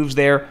company moves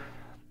there,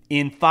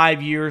 in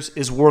 5 years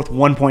is worth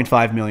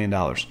 $1.5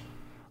 million.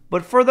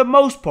 But for the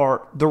most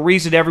part, the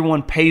reason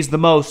everyone pays the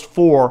most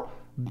for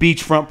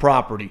beachfront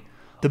property,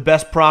 the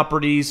best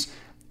properties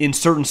in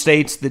certain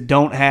states that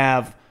don't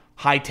have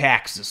high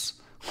taxes,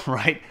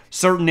 right?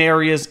 Certain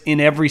areas in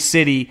every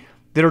city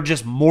that are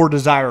just more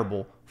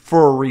desirable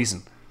for a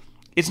reason.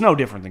 It's no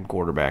different than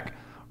quarterback,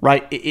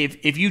 right?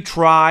 If you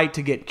try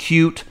to get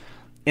cute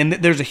and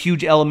there's a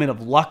huge element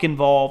of luck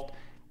involved,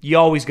 you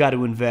always got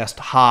to invest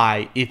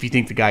high if you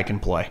think the guy can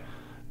play,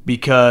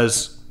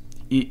 because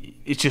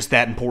it's just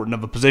that important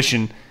of a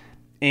position,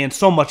 and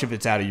so much of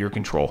it's out of your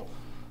control.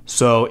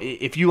 So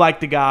if you like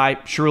the guy,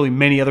 surely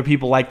many other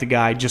people like the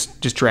guy,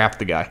 just draft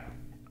the guy.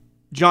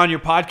 John, your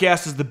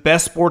podcast is the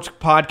best sports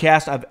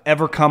podcast I've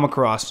ever come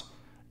across.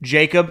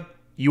 Jacob,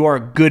 you are a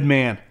good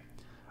man.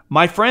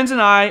 My friends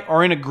and I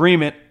are in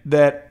agreement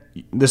that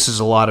this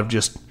is a lot of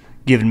just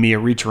giving me a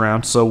reach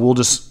around, so we'll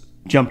just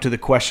jump to the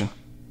question.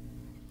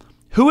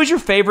 Who is your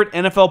favorite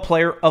NFL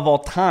player of all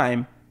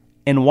time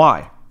and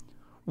why?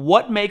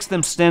 What makes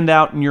them stand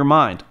out in your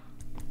mind?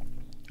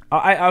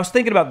 I was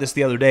thinking about this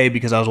the other day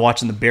because I was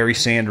watching the Barry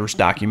Sanders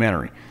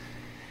documentary.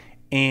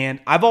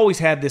 And I've always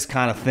had this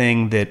kind of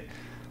thing that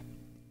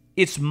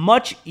it's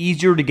much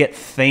easier to get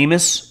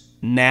famous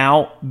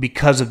now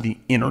because of the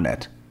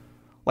internet.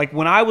 Like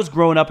when I was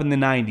growing up in the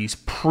 90s,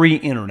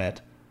 pre-internet,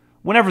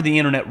 whenever the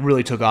internet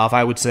really took off,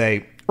 I would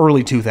say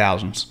early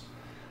 2000s.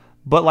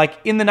 But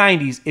like in the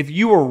 90s, if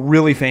you were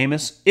really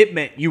famous, it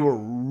meant you were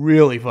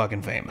really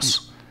fucking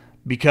famous.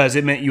 Because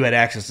it meant you had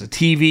access to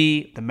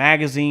TV, the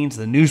magazines,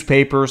 the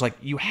newspapers. Like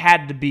you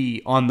had to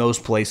be on those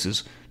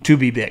places to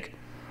be big.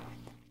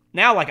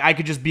 Now, like I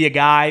could just be a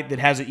guy that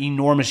has an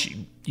enormous,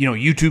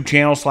 YouTube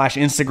channel /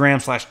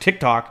 Instagram /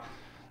 TikTok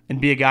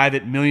and be a guy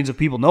that millions of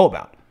people know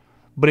about.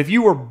 But if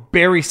you were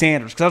Barry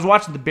Sanders, because I was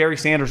watching the Barry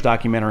Sanders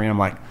documentary and I'm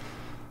like,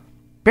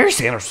 Barry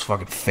Sanders was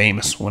fucking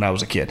famous when I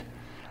was a kid.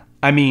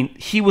 I mean,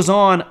 he was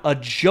on a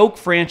joke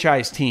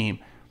franchise team,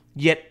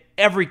 yet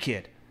every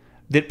kid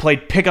that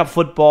played pickup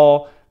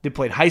football, that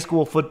played high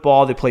school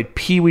football, that played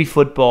peewee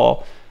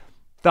football,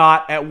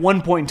 thought at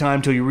one point in time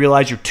until you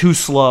realize you're too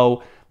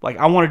slow, like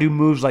I want to do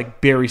moves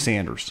like Barry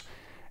Sanders.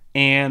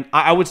 And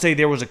I would say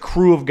there was a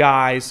crew of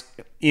guys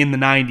in the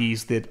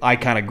 90s that I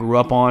kind of grew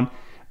up on.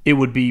 It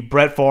would be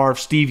Brett Favre,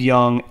 Steve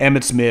Young,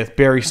 Emmitt Smith,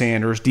 Barry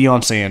Sanders,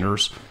 Deion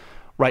Sanders,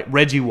 right?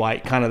 Reggie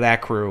White, kind of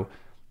that crew.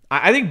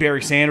 I think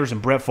Barry Sanders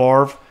and Brett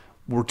Favre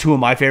were two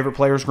of my favorite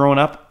players growing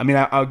up. I mean,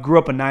 I grew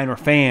up a Niner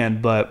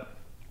fan, but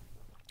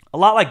a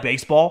lot like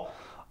baseball.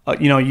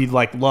 You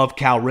like love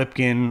Cal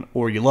Ripken,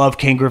 or you love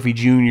Ken Griffey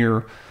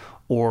Jr.,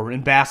 or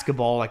in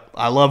basketball, like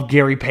I love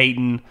Gary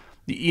Payton.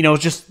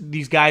 Just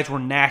these guys were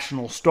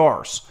national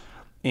stars,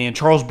 and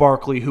Charles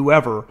Barkley,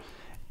 whoever.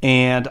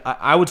 And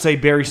I would say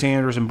Barry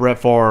Sanders and Brett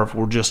Favre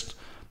were just,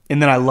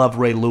 and then I love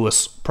Ray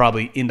Lewis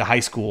probably into high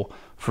school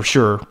for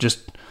sure.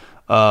 Just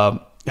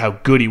how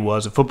good he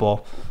was at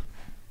football.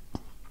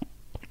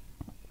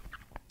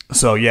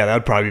 So yeah, that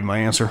would probably be my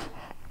answer.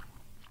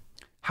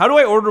 How do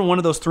I order one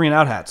of those 3 and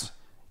Out hats?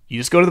 You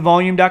just go to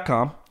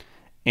thevolume.com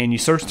and you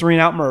search 3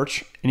 and Out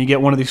merch and you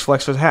get one of these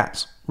FlexFit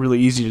hats. Really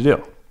easy to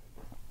do.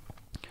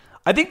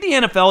 I think the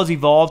NFL has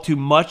evolved too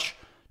much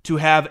to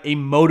have a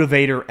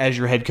motivator as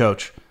your head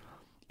coach.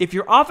 If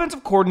your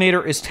offensive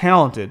coordinator is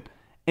talented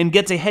and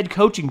gets a head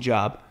coaching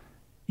job,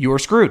 you're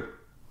screwed.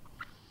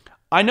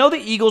 I know the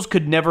Eagles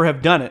could never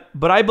have done it,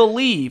 but I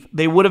believe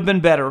they would have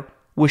been better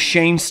with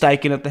Shane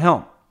Steichen at the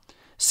helm.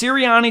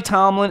 Sirianni,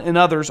 Tomlin, and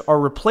others are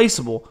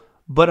replaceable,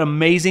 but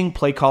amazing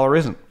play caller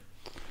isn't.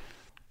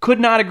 Could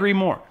not agree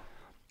more.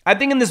 I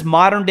think in this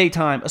modern day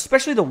time,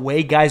 especially the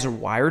way guys are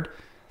wired,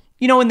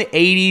 in the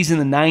 80s and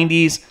the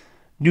 90s,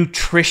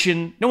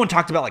 nutrition, no one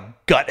talked about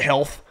like gut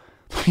health.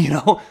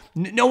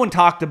 No one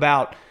talked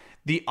about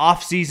the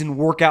off-season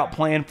workout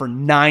plan for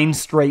 9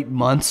 straight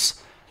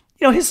months.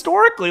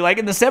 Historically, like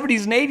in the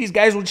 70s and 80s,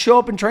 guys would show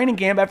up in training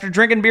camp after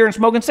drinking beer and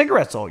smoking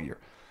cigarettes all year.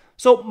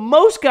 So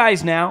most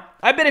guys now,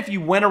 I bet if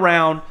you went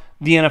around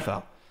the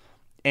NFL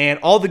and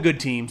all the good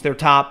teams, their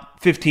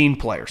top 15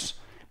 players,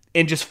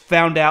 and just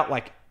found out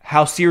like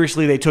how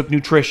seriously they took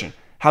nutrition,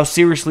 how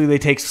seriously they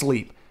take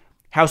sleep,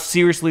 how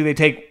seriously they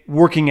take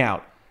working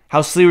out,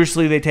 how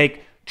seriously they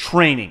take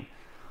training,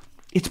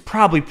 it's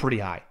probably pretty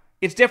high.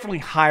 It's definitely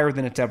higher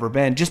than it's ever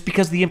been just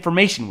because of the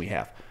information we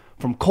have.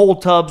 From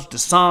cold tubs to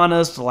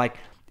saunas to like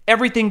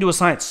everything to a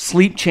science,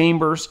 sleep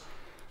chambers.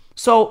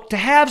 So to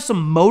have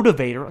some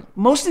motivator,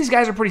 most of these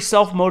guys are pretty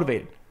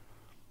self-motivated.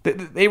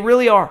 They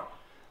really are.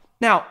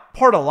 Now,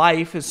 part of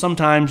life is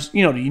sometimes,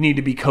 you need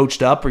to be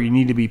coached up or you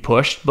need to be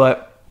pushed,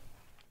 but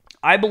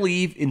I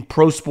believe in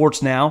pro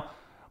sports now,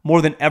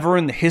 more than ever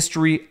in the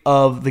history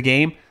of the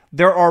game,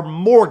 there are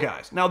more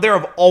guys. Now, there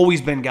have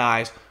always been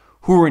guys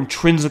who are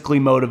intrinsically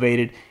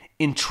motivated,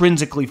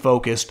 intrinsically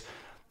focused,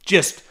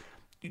 just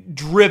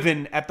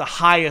driven at the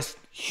highest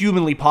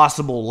humanly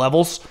possible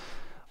levels.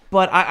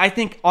 But I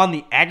think on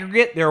the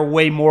aggregate, there are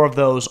way more of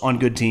those on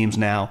good teams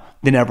now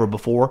than ever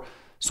before.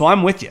 So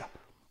I'm with you.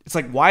 It's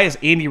like, why does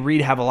Andy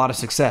Reid have a lot of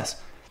success?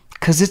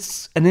 Because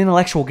it's an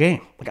intellectual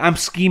game. Like, I'm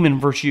scheming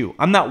versus you.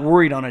 I'm not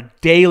worried on a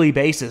daily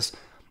basis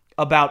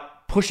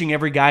about pushing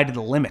every guy to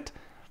the limit.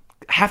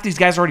 Half these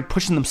guys are already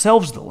pushing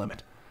themselves to the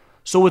limit.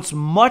 So it's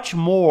much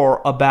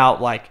more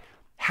about, like,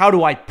 how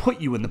do I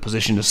put you in the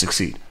position to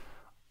succeed?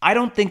 I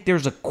don't think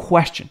there's a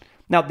question.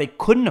 Now, they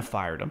couldn't have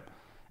fired him.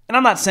 And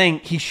I'm not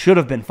saying he should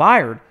have been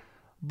fired,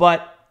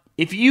 but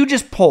if you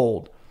just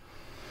polled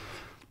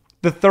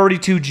the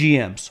 32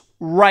 GMs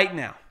right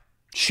now,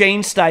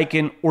 Shane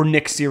Steichen or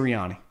Nick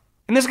Sirianni,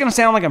 and this is going to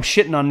sound like I'm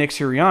shitting on Nick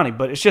Sirianni,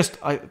 but it's just,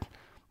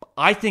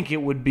 I think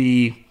it would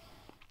be,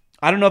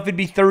 I don't know if it'd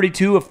be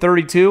 32 of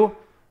 32,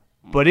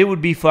 but it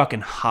would be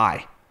fucking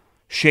high.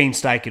 Shane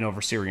Steichen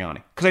over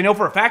Sirianni. Because I know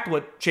for a fact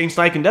what Shane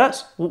Steichen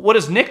does. What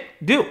does Nick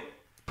do?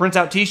 Prints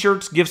out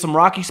t-shirts, gives some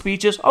Rocky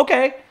speeches?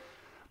 Okay.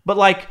 But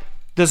like,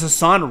 does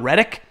Hassan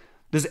Reddick,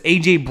 does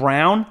A.J.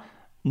 Brown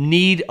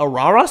need a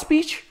rah-rah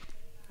speech?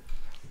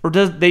 Or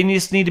does they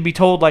just need to be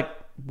told, like,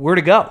 where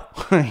to go?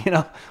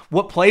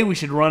 What play we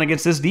should run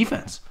against this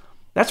defense?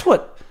 That's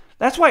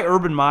why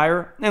Urban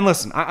Meyer, and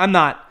listen, I'm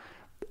not,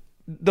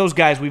 those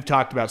guys we've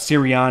talked about,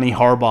 Sirianni,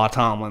 Harbaugh,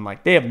 Tomlin,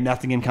 like, they have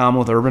nothing in common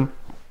with Urban.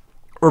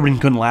 Urban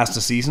couldn't last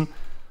a season.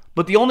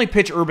 But the only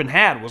pitch Urban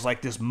had was,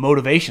 like, this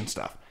motivation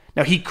stuff.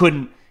 Now,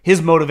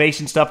 his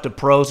motivation stuff to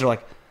pros are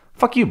like,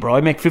 fuck you, bro.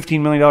 I make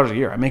 $15 million a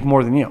year. I make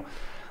more than you.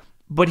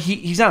 But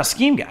he's not a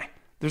scheme guy.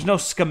 There's no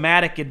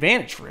schematic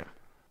advantage for him.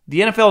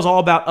 The NFL is all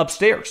about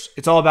upstairs.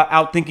 It's all about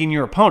outthinking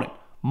your opponent.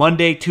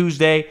 Monday,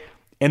 Tuesday,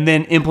 and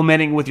then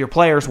implementing with your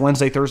players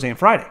Wednesday, Thursday, and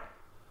Friday.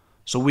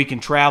 So we can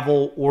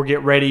travel or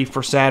get ready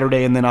for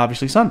Saturday and then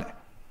obviously Sunday.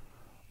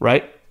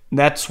 Right?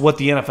 That's what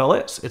the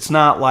NFL is. It's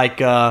not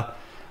like,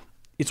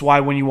 it's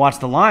why when you watch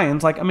the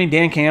Lions, like, I mean,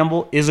 Dan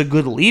Campbell is a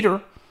good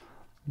leader,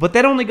 but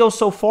that only goes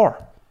so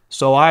far.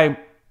 So I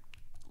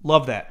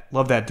love that.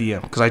 Love that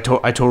DM because I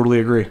totally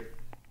agree.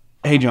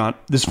 Hey, John,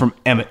 this is from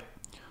Emmett.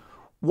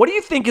 What do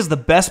you think is the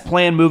best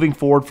plan moving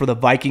forward for the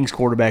Vikings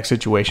quarterback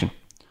situation?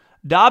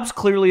 Dobbs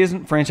clearly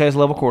isn't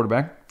franchise-level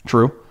quarterback.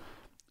 True.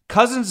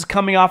 Cousins is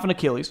coming off an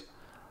Achilles,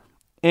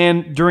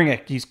 and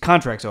his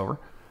contract's over.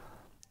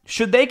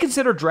 Should they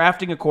consider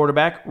drafting a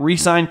quarterback,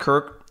 re-sign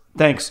Kirk?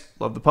 Thanks.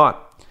 Love the pod.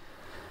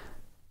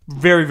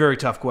 Very, very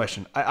tough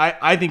question.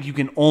 I think you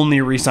can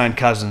only re-sign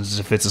Cousins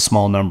if it's a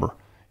small number.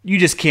 You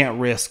just can't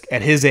risk,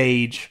 at his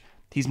age,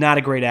 he's not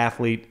a great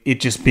athlete, it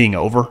just being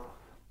over.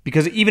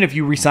 Because even if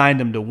you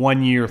re-signed him to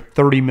 1 year,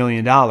 $30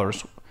 million,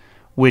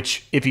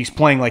 which if he's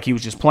playing like he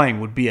was just playing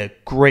would be a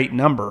great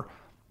number,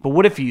 but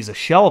what if he's a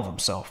shell of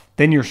himself?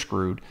 Then you're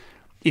screwed.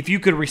 If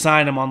you could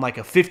re-sign him on like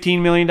a $15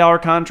 million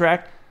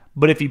contract,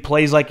 but if he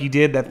plays like he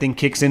did, that thing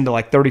kicks into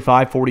like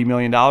 $35, $40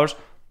 million,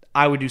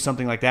 I would do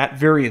something like that.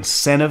 Very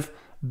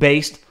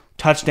incentive-based,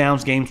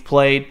 touchdowns, games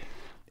played,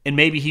 and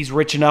maybe he's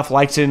rich enough,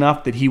 likes it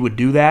enough that he would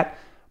do that.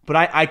 But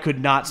I could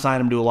not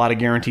sign him to a lot of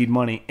guaranteed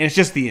money, and it's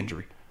just the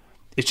injury.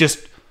 It's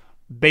just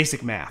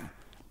basic math.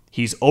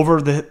 He's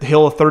over the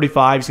hill of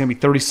 35. He's going to be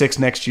 36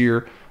 next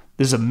year.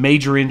 This is a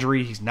major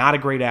injury. He's not a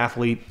great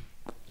athlete.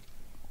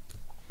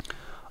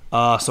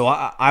 So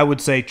I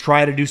would say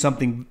try to do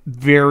something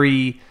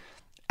very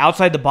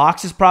outside the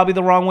box is probably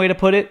the wrong way to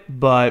put it,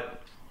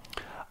 but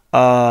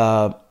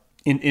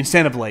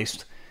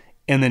incentive-laced,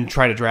 and then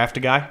try to draft a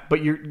guy.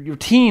 But your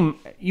team,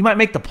 you might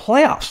make the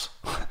playoffs.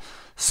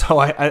 So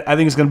I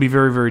think it's going to be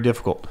very, very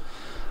difficult.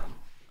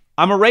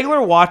 I'm a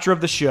regular watcher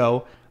of the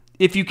show.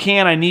 If you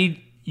can, I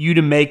need you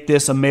to make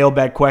this a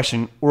mailbag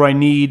question, or I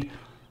need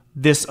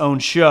this own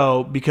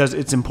show because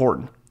it's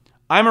important.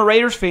 I'm a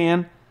Raiders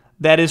fan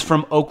that is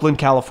from Oakland,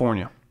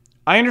 California.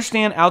 I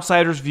understand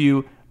outsiders'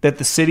 view that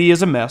the city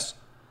is a mess,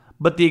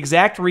 but the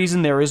exact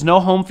reason there is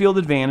no home field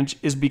advantage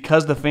is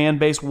because the fan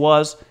base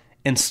was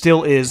and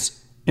still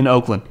is in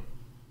Oakland.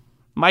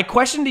 My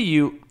question to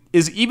you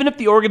is, even if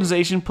the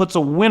organization puts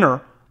a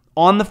winner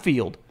on the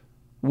field,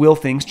 will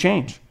things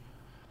change?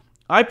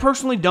 I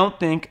personally don't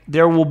think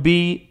there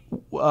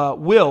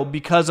will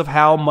because of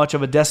how much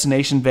of a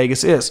destination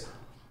Vegas is.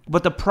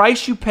 But the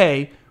price you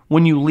pay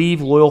when you leave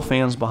loyal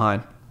fans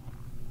behind.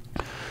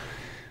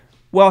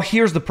 Well,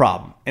 here's the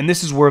problem, and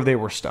this is where they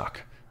were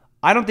stuck.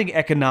 I don't think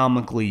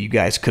economically you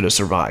guys could have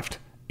survived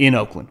in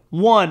Oakland.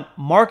 One,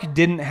 Mark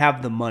didn't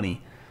have the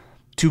money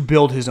to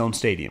build his own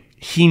stadium.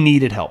 He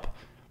needed help.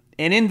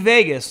 And in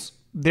Vegas,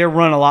 they're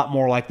run a lot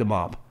more like the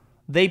mob.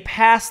 They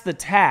passed the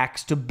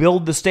tax to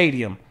build the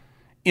stadium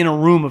in a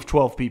room of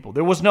 12 people.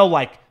 There was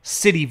no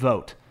city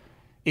vote.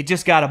 It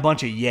just got a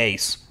bunch of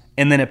yays,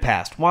 and then it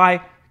passed.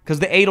 Why? Because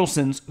the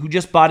Adelsons, who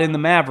just bought in the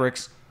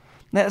Mavericks,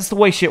 that's the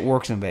way shit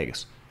works in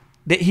Vegas.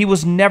 He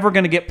was never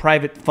going to get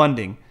private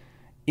funding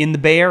in the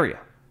Bay Area.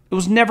 It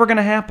was never going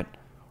to happen.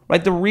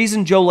 Right? The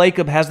reason Joe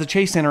Lacob has the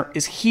Chase Center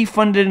is he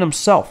funded it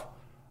himself.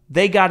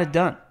 They got it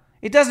done.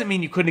 It doesn't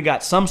mean you couldn't have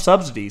got some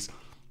subsidies,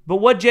 but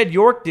what Jed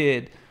York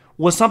did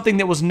was something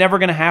that was never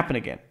going to happen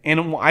again.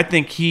 And I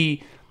think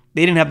they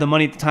didn't have the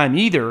money at the time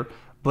either,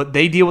 but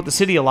they deal with the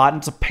city a lot, and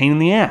it's a pain in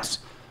the ass.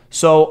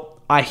 So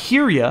I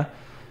hear you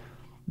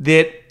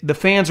that the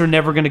fans are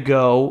never going to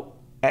go.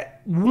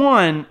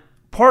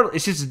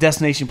 It's just a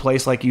destination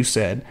place, like you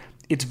said.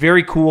 It's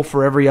very cool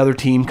for every other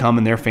team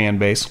coming, their fan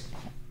base.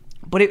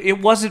 But it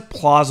wasn't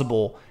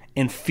plausible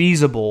and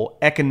feasible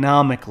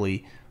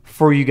economically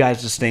for you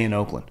guys to stay in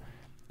Oakland.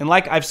 And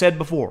like I've said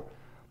before,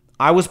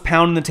 I was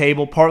pounding the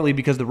table partly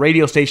because the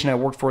radio station I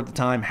worked for at the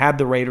time had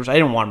the Raiders. I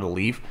didn't want them to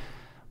leave,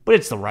 but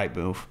it's the right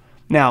move.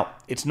 Now,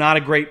 it's not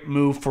a great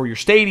move for your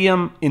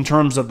stadium in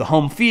terms of the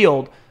home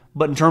field,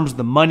 but in terms of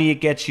the money it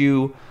gets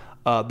you,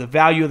 the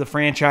value of the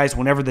franchise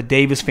whenever the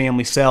Davis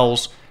family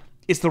sells,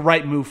 it's the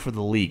right move for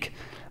the league.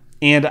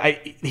 And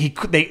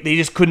they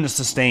just couldn't have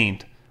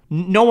sustained.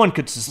 No one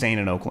could sustain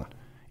in Oakland.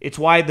 It's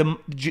why do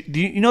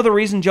you know the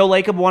reason Joe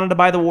Lacob wanted to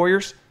buy the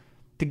Warriors?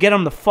 To get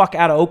them the fuck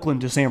out of Oakland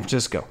to San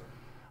Francisco.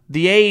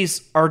 The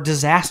A's are a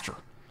disaster.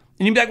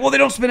 And you'd be like, well, they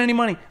don't spend any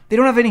money. They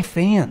don't have any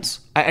fans.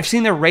 I've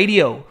seen their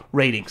radio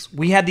ratings.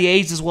 We had the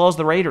A's as well as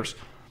the Raiders.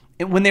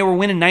 And when they were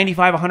winning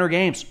 95, 100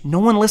 games, no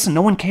one listened.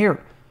 No one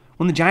cared.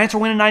 When the Giants are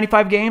winning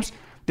 95 games,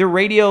 their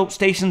radio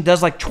station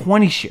does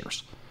 20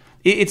 shares.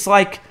 It's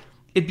not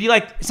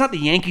the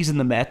Yankees and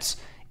the Mets.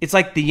 It's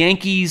like the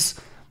Yankees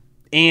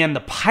and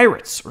the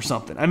Pirates or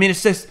something. I mean,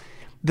 it's just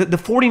the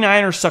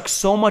 49ers suck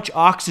so much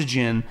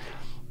oxygen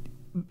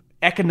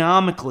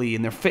economically,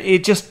 and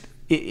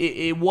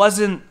he was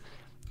in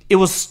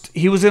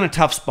a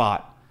tough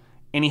spot,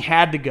 and he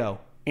had to go,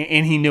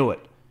 and he knew it.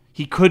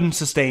 He couldn't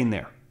sustain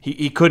there.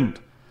 He couldn't.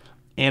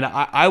 And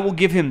I will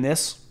give him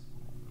this,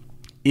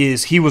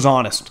 is he was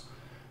honest.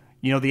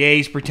 You know, the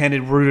A's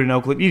pretended rooted in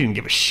Oakland. You didn't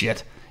give a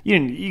shit.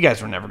 You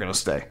guys were never going to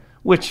stay.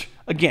 Which,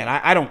 again,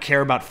 I don't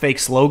care about fake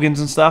slogans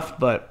and stuff,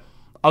 but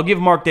I'll give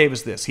Mark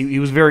Davis this. He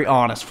was very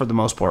honest for the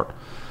most part.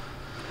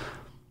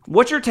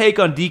 What's your take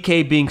on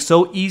DK being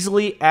so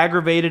easily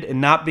aggravated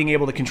and not being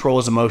able to control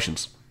his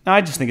emotions?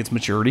 I just think it's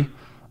maturity.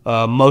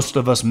 Most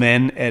of us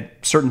men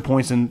at certain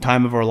points in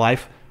time of our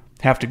life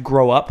have to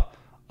grow up.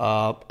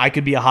 I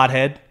could be a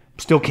hothead,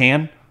 still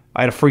can.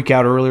 I had a freak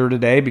out earlier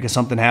today because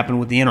something happened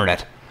with the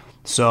internet.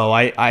 So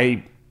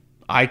I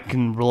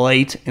can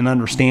relate and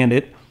understand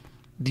it.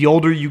 The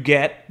older you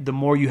get, the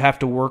more you have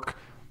to work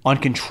on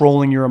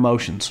controlling your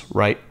emotions,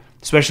 right?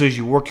 Especially as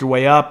you work your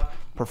way up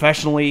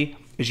professionally,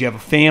 as you have a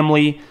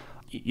family.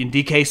 In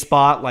DK's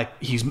spot,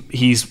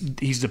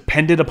 he's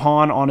depended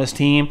upon on his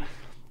team.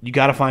 You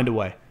got to find a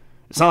way.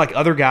 It's not like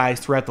other guys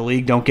throughout the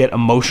league don't get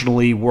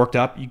emotionally worked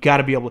up. You got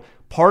to be able to.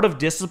 Part of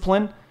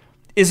discipline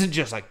isn't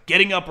just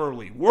getting up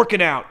early,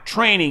 working out,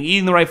 training,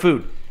 eating the right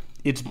food.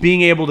 It's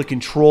being able to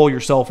control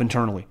yourself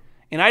internally.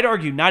 And I'd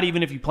argue not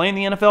even if you play in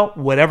the NFL,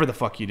 whatever the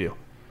fuck you do.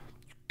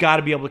 You've got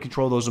to be able to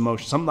control those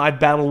emotions. Something I've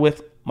battled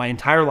with my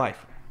entire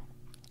life.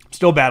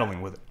 Still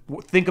battling with it.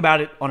 Think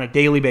about it on a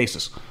daily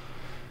basis.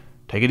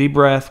 Take a deep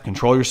breath,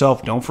 control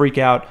yourself, don't freak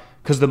out.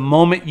 Because the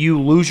moment you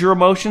lose your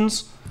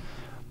emotions,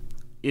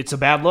 it's a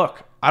bad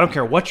look. I don't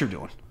care what you're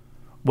doing.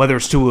 Whether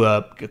it's to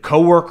a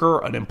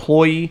coworker, an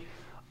employee,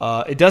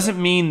 it doesn't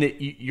mean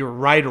that you're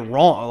right or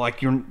wrong.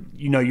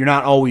 You're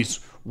not always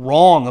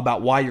wrong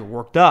about why you're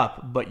worked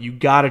up, but you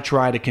got to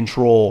try to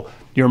control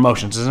your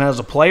emotions. And as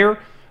a player,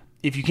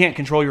 if you can't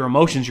control your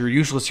emotions, you're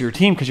useless to your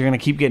team because you're going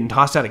to keep getting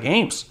tossed out of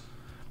games.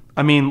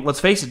 I mean, let's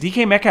face it,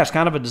 DK Metcalf's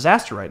kind of a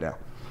disaster right now.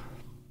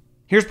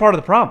 Here's part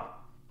of the problem.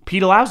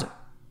 Pete allows it.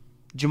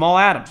 Jamal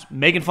Adams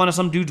making fun of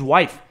some dude's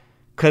wife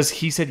because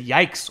he said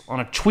yikes on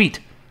a tweet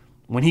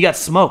when he got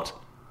smoked.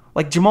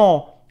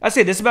 Jamal, I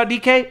say this about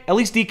DK, at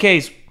least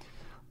DK's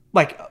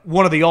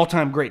one of the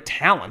all-time great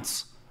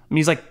talents. I mean,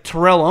 he's like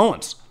Terrell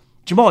Owens.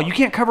 Jamal, you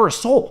can't cover a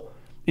soul.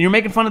 And you're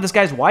making fun of this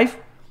guy's wife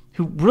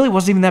who really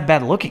wasn't even that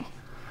bad looking.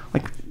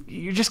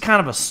 You're just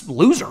kind of a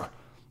loser.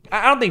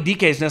 I don't think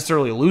DK is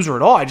necessarily a loser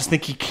at all. I just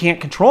think he can't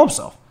control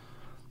himself.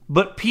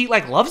 But Pete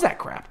loves that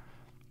crap.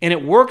 And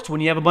it works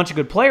when you have a bunch of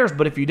good players,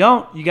 but if you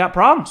don't, you got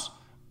problems.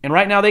 And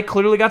right now they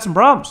clearly got some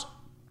problems.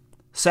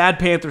 Sad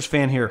Panthers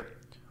fan here.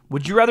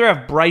 Would you rather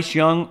have Bryce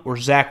Young or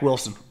Zach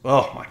Wilson?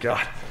 Oh, my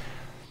God.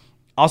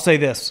 I'll say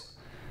this.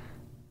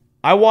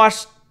 I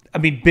watched,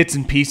 bits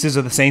and pieces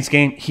of the Saints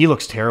game. He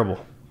looks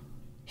terrible.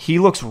 He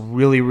looks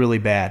really, really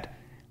bad.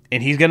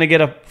 And he's going to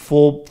get a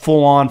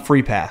full-on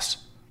free pass.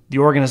 The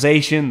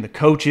organization, the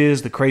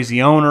coaches, the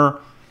crazy owner,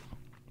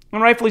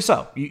 and rightfully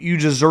so. You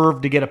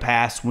deserve to get a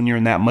pass when you're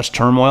in that much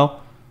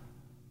turmoil.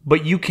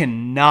 But you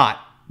cannot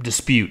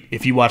dispute,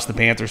 if you watch the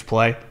Panthers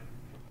play,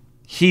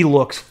 he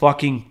looks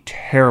fucking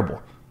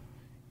terrible.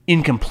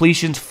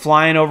 Incompletions,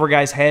 flying over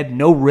guys' head,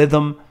 no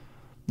rhythm,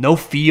 no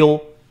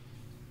feel.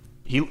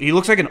 He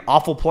looks like an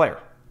awful player.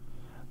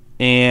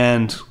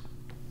 And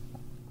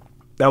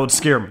that would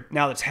scare me.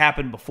 Now, that's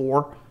happened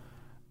before.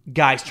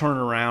 Guys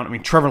turning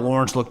around. Trevor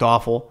Lawrence looked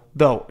awful,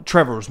 though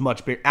Trevor was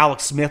much bigger.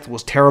 Alex Smith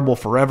was terrible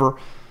forever.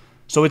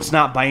 So it's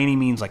not by any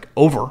means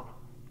over.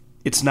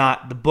 It's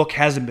not, the book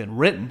hasn't been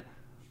written.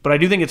 But I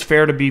do think it's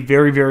fair to be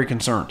very, very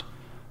concerned.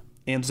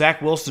 And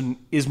Zach Wilson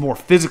is more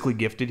physically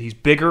gifted. He's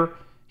bigger,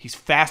 he's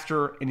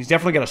faster, and he's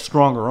definitely got a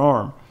stronger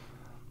arm.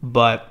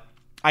 But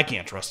I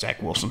can't trust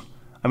Zach Wilson.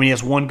 He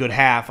has one good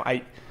half.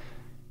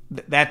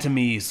 That to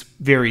me is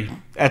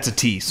that's a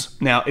tease.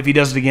 Now, if he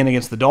does it again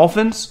against the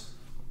Dolphins,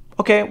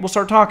 okay, we'll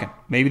start talking.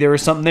 Maybe there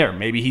is something there.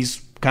 Maybe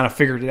he's kind of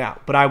figured it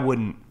out. But I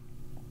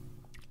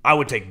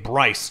would take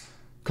Bryce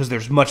because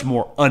there's much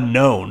more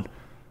unknown.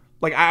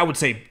 I would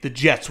say the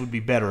Jets would be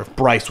better if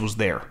Bryce was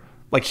there.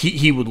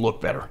 He would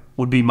look better,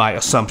 would be my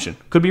assumption.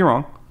 Could be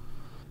wrong.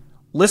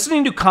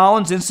 Listening to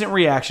Colin's instant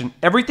reaction,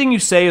 everything you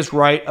say is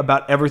right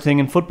about everything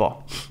in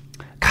football.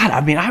 God,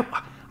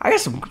 I got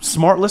some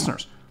smart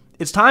listeners.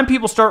 It's time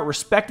people start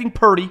respecting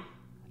Purdy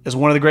as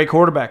one of the great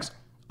quarterbacks.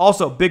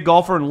 Also, big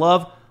golfer and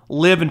love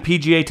Live and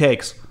PGA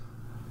takes.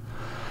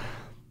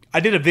 I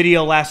did a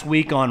video last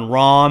week on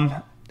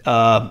Rahm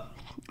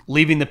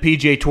leaving the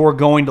PGA Tour,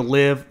 going to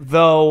Live.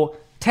 Though,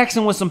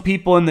 texting with some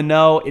people in the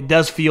know, it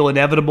does feel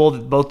inevitable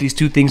that both these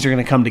two things are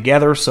going to come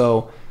together.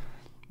 So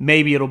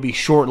maybe it'll be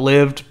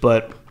short-lived,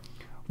 but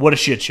what a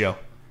shit show.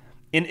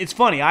 And it's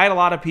funny. I had a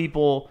lot of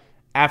people,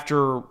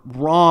 after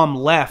Rahm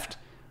left,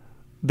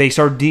 they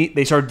start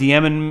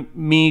DMing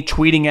me,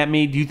 tweeting at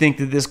me, do you think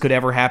that this could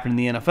ever happen in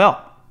the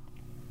NFL?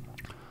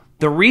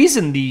 The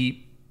reason the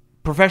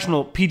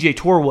professional PGA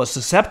Tour was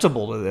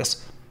susceptible to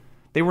this,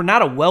 they were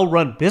not a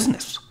well-run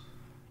business.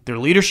 Their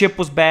leadership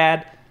was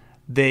bad.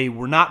 They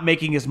were not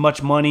making as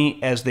much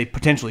money as they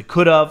potentially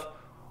could have,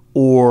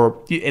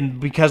 and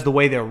because the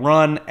way they're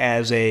run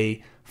as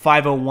a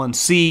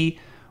 501c,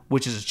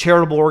 which is a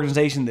charitable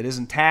organization that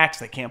isn't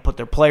taxed, they can't put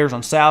their players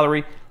on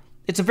salary.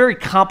 It's a very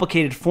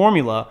complicated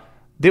formula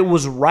that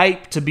was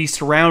ripe to be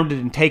surrounded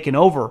and taken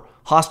over,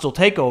 hostile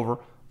takeover,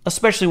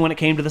 especially when it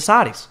came to the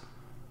Saudis.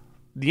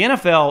 The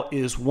NFL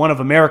is one of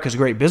America's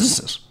great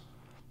businesses.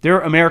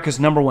 They're America's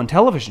number one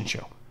television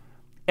show.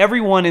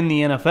 Everyone in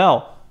the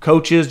NFL,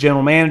 coaches,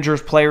 general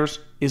managers, players,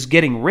 is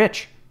getting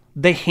rich.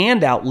 They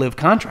hand out live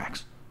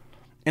contracts.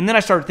 And then I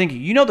started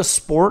thinking, the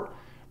sport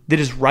that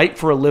is ripe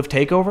for a live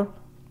takeover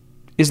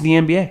is the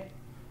NBA.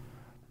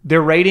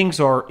 Their ratings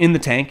are in the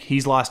tank.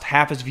 He's lost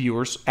half his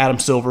viewers, Adam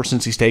Silver,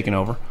 since he's taken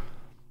over.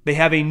 They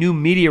have a new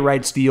media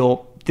rights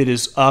deal that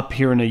is up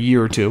here in a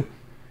year or two.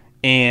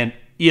 And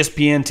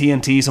ESPN,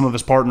 TNT, some of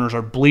his partners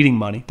are bleeding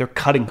money. They're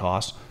cutting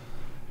costs.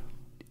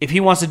 If he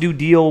wants to do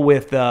deal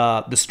with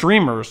the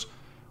streamers,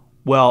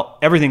 well,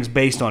 everything's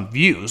based on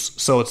views.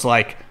 So it's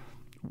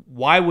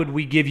why would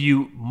we give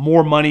you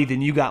more money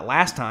than you got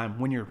last time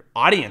when your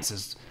audience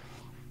has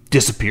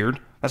disappeared?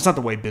 That's not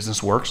the way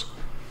business works.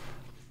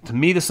 To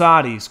me, the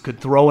Saudis could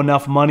throw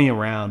enough money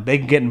around. They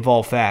can get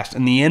involved fast.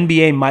 And the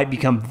NBA might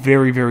become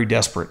very, very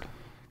desperate.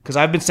 Because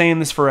I've been saying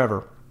this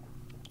forever.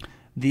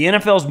 The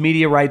NFL's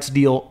media rights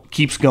deal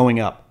keeps going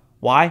up.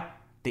 Why?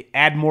 They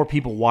add more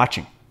people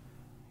watching.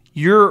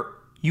 You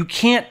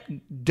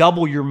can't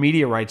double your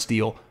media rights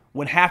deal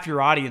when half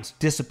your audience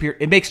disappear.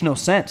 It makes no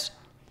sense.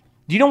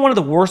 Do you know one of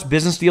the worst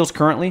business deals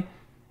currently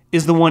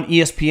is the one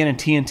ESPN and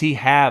TNT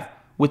have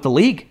with the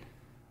league?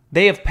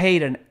 They have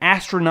paid an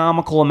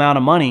astronomical amount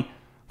of money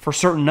for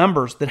certain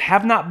numbers that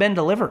have not been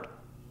delivered.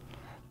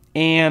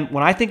 And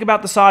when I think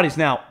about the Saudis,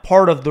 now,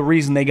 part of the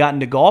reason they got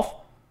into golf,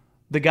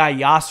 the guy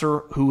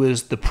Yasser, who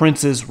is the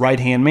prince's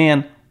right-hand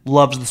man,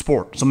 loves the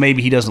sport. So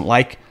maybe he doesn't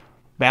like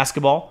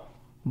basketball.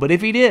 But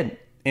if he did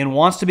and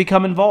wants to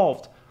become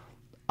involved,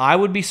 I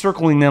would be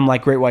circling them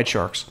like great white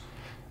sharks,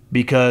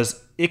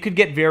 because it could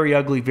get very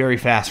ugly very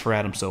fast for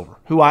Adam Silver,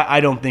 who I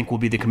don't think will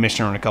be the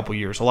commissioner in a couple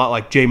years. A lot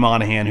like Jay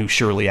Monahan, who's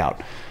surely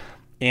out.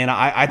 And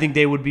I think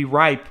they would be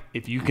ripe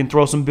if you can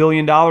throw some $1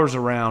 billion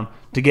around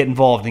to get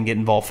involved and get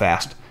involved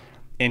fast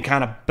and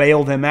kind of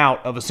bail them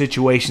out of a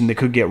situation that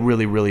could get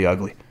really, really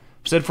ugly.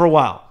 I've said for a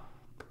while,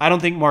 I don't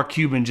think Mark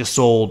Cuban just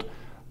sold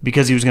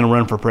because he was going to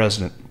run for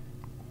president.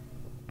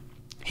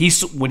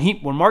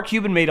 When Mark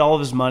Cuban made all of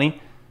his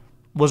money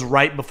was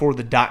right before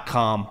the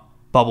dot-com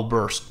bubble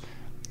burst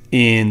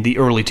in the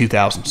early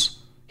 2000s.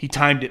 He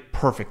timed it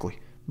perfectly.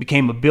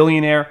 Became a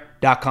billionaire,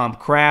 dot-com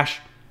crash.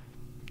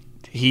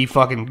 he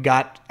fucking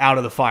got out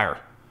of the fire,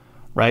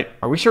 right?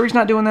 Are we sure he's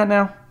not doing that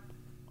now?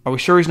 Are we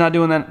sure he's not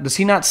doing that? Does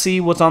he not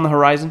see what's on the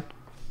horizon?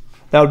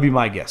 That would be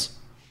my guess.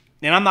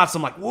 And I'm not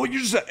some like, well,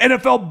 you're just an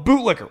NFL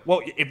bootlicker.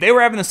 Well, if they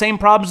were having the same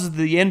problems as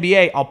the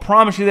NBA, I'll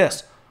promise you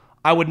this,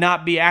 I would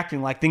not be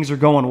acting like things are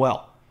going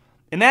well.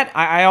 And that,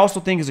 I also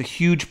think, is a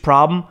huge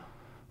problem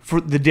for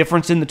the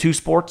difference in the two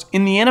sports.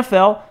 In the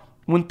NFL,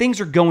 when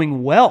things are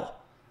going well,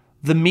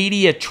 the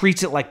media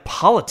treats it like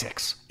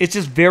politics. It's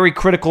just very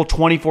critical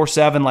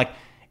 24/7. Like,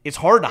 it's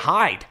hard to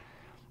hide.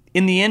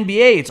 In the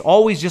NBA, it's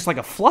always just like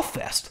a fluff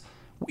fest.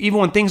 Even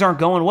when things aren't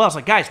going well, it's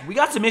like, guys, we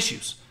got some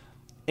issues.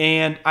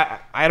 And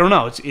I don't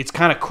know. It's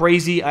kind of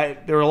crazy.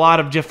 There are a lot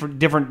of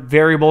different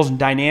variables and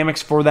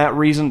dynamics for that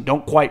reason.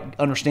 Don't quite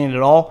understand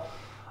it all.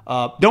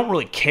 Don't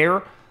really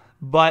care.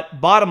 But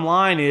bottom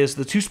line is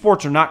the two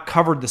sports are not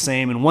covered the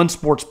same, and one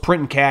sport's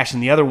printing cash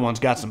and the other one's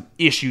got some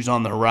issues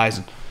on the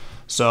horizon.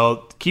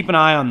 So keep an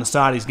eye on the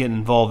Saudis getting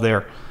involved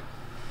there.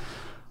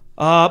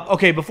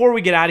 Okay, before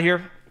we get out of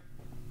here,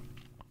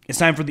 it's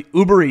time for the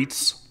Uber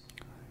Eats.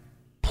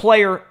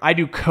 Player, I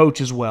do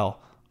coach as well.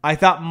 I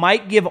thought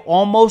might give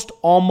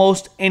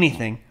almost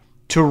anything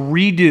to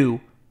redo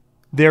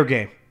their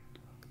game.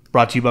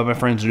 Brought to you by my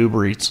friends at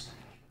Uber Eats.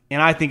 And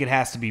I think it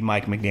has to be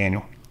Mike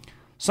McDaniel.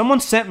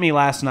 Someone sent me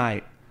last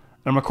night,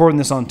 and I'm recording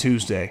this on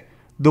Tuesday,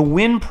 the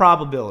win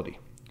probability.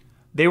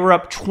 They were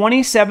up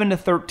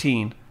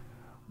 27-13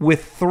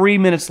 with 3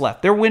 minutes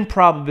left. Their win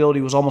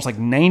probability was almost like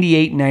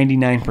 98,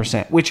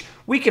 99%, which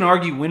we can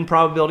argue win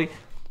probability,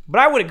 but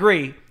I would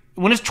agree,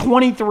 when it's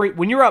 23,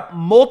 when you're up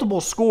multiple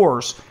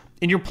scores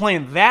and you're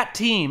playing that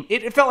team,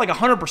 it felt like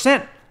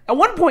 100%. At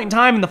one point in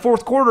time in the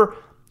fourth quarter,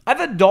 I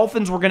thought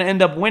Dolphins were going to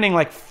end up winning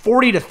like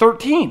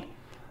 40-13.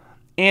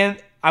 And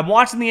I'm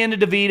watching the end of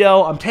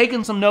DeVito. I'm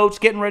taking some notes,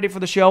 getting ready for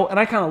the show, and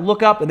I kind of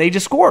look up, and they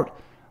just scored.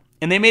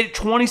 And they made it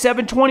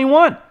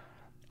 27-21.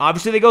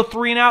 Obviously, they go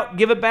 3 and out,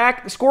 give it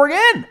back, they score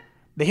again.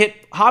 They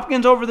hit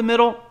Hopkins over the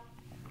middle.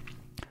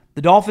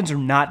 The Dolphins are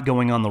not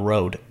going on the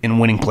road and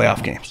winning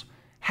playoff games.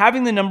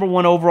 Having the number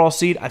 1 overall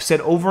seed, I've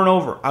said over and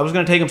over, I was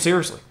going to take them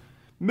seriously.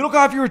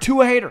 Middlecoff, you're a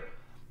Tua hater.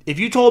 If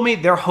you told me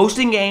they're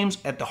hosting games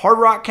at the Hard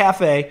Rock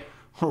Cafe,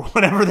 or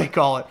whatever they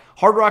call it,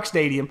 Hard Rock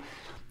Stadium,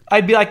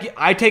 I'd be like,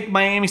 I take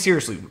Miami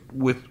seriously.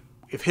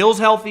 If Hill's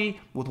healthy,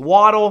 with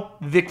Waddle,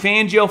 Vic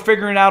Fangio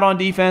figuring it out on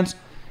defense,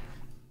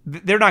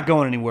 they're not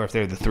going anywhere if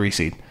they're the 3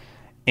 seed.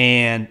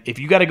 And if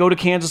you got to go to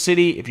Kansas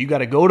City, if you got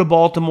to go to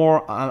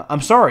Baltimore,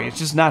 I'm sorry, it's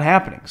just not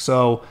happening.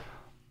 So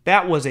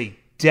that was a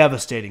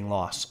devastating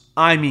loss.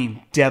 I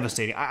mean,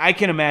 devastating. I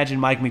can imagine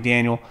Mike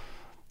McDaniel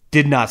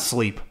did not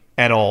sleep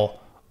at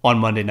all on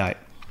Monday night.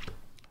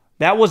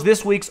 That was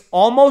this week's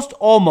almost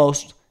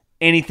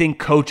anything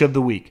coach of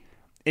the week.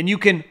 And you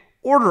can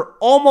order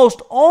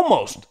almost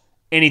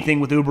anything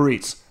with Uber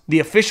Eats, the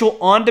official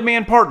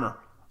on-demand partner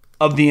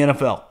of the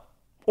NFL.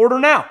 Order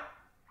now.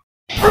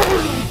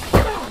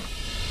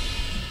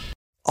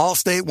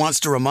 Allstate wants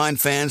to remind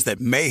fans that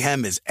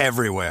mayhem is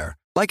everywhere,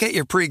 like at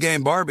your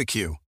pregame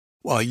barbecue.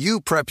 While you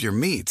prep your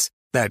meats,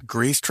 that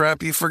grease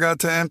trap you forgot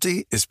to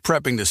empty is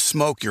prepping to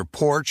smoke your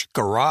porch,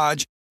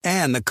 garage,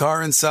 and the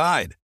car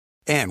inside.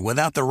 And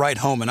without the right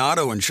home and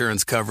auto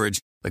insurance coverage,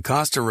 the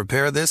cost to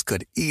repair this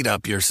could eat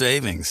up your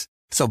savings.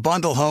 So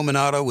bundle home and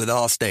auto with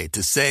Allstate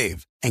to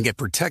save and get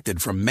protected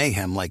from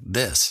mayhem like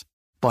this.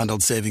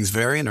 Bundled savings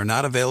vary and are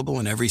not available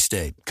in every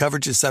state.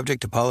 Coverage is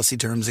subject to policy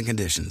terms and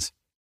conditions.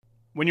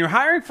 When you're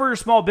hiring for your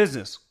small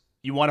business,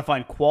 you want to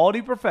find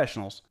quality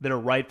professionals that are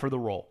right for the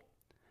role.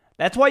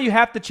 That's why you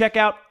have to check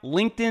out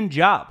LinkedIn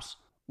Jobs.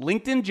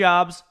 LinkedIn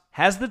Jobs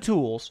has the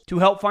tools to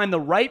help find the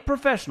right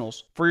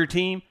professionals for your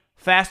team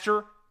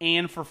faster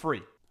and for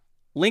free.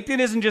 LinkedIn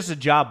isn't just a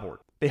job board.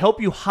 They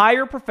help you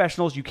hire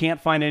professionals you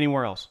can't find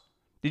anywhere else.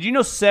 Did you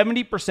know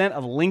 70%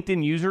 of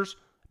LinkedIn users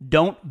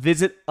don't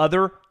visit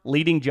other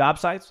leading job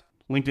sites?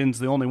 LinkedIn's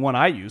the only one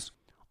I use.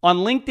 On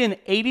LinkedIn,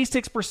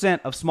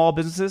 86% of small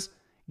businesses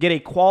get a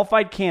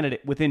qualified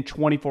candidate within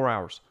 24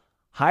 hours.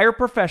 Hire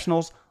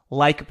professionals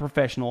like a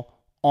professional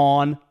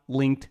on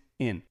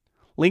LinkedIn.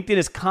 LinkedIn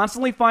is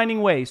constantly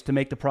finding ways to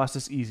make the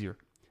process easier.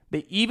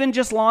 They even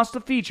just launched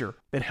a feature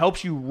that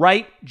helps you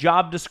write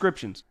job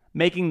descriptions,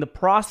 making the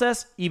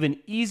process even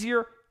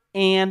easier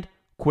and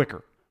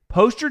quicker.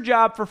 Post your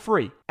job for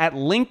free at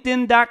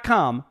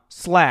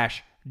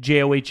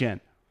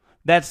linkedin.com/JOHN.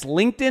 That's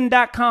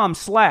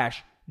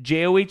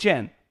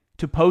linkedin.com/JOHN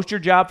to post your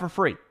job for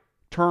free.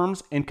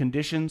 Terms and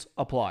conditions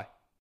apply.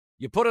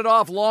 You put it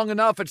off long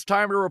enough, it's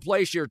time to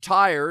replace your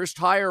tires.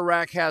 Tire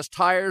Rack has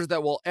tires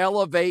that will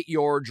elevate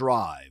your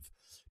drive.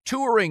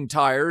 Touring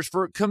tires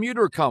for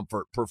commuter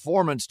comfort,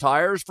 performance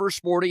tires for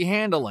sporty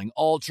handling,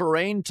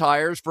 all-terrain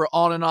tires for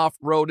on- and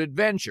off-road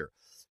adventure.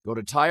 Go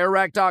to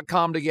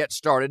TireRack.com to get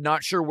started.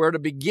 Not sure where to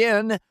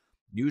begin?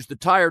 Use the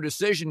Tire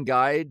Decision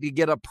Guide to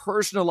get a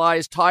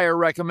personalized tire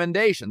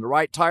recommendation, the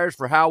right tires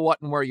for how,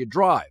 what, and where you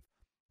drive.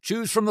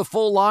 Choose from the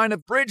full line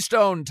of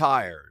Bridgestone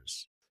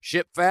tires.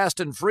 Ship fast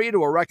and free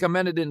to a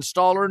recommended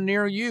installer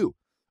near you.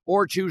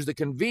 Or choose the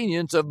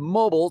convenience of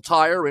mobile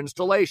tire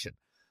installation.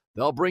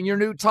 They'll bring your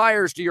new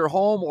tires to your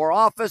home or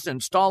office,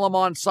 install them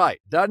on site.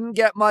 Doesn't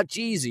get much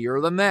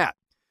easier than that.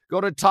 Go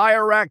to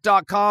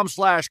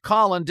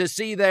TireRack.com/Colin to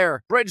see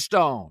their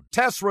Bridgestone,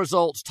 test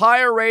results,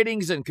 tire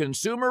ratings, and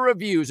consumer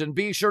reviews, and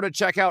be sure to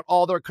check out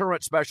all their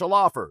current special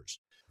offers.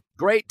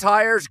 Great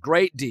tires,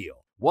 great deal.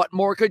 What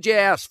more could you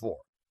ask for?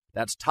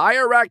 That's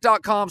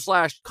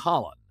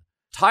TireRack.com/Colin.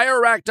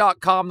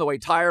 TireRack.com, the way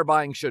tire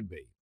buying should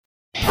be.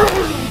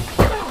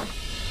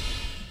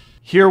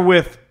 Here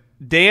with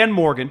Dan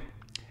Morgan,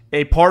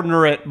 a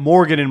partner at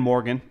Morgan &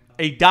 Morgan,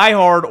 a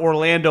diehard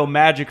Orlando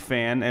Magic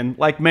fan, and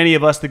like many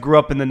of us that grew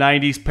up in the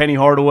 90s, Penny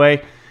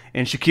Hardaway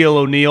and Shaquille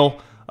O'Neal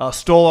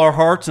stole our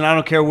hearts, and I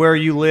don't care where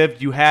you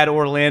lived, you had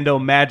Orlando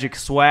Magic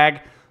swag.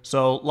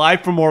 So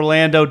live from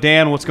Orlando,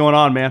 Dan, what's going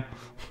on, man?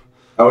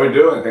 How are you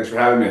doing? Thanks for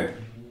having me.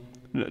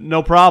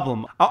 No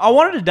problem. I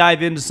wanted to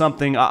dive into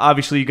something.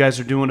 Obviously, you guys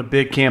are doing a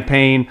big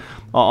campaign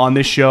on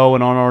this show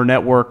and on our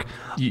network.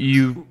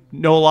 You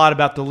know a lot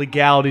about the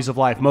legalities of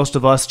life. Most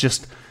of us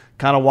just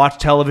kind of watch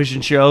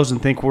television shows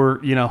and think we're,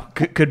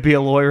 could be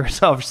a lawyer.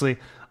 So obviously,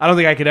 I don't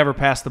think I could ever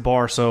pass the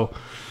bar. So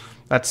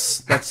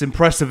that's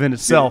impressive in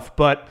itself.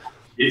 But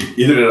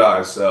either did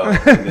I. So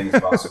anything's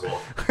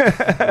possible.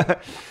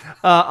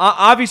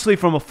 Obviously,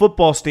 from a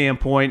football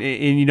standpoint,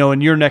 in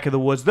your neck of the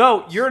woods,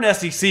 though, you're an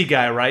SEC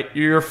guy, right?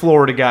 You're a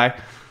Florida guy.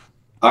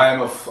 I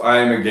am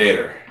a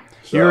Gator.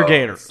 So. You're a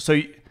Gator.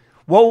 So,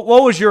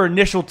 what was your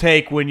initial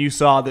take when you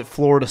saw that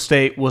Florida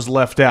State was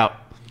left out?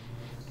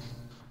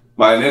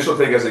 My initial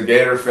take as a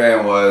Gator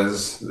fan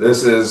was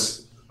this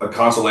is a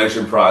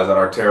consolation prize on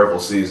our terrible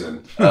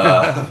season.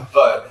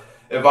 But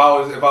if I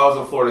was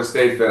a Florida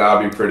State fan,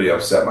 I'd be pretty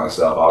upset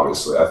myself.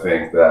 Obviously, I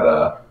think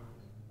that.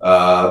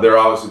 They're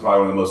obviously probably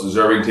one of the most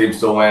deserving teams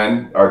to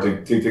win or to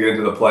get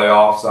into the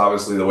playoffs.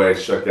 Obviously, the way it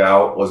shook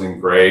out wasn't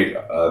great.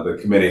 The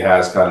committee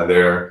has kind of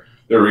their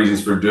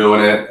reasons for doing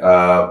it.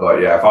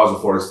 But yeah, if I was a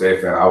Florida State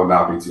fan, I would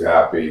not be too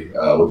happy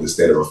with the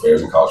state of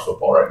affairs in college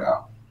football right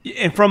now.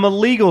 And from a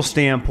legal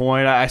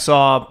standpoint, I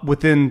saw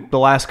within the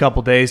last couple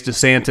of days,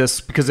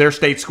 DeSantis, because they're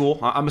state school.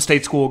 I'm a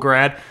state school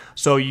grad,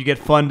 so you get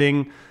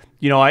funding.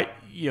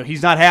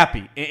 He's not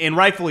happy, and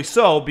rightfully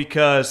so,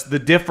 because the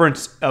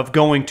difference of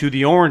going to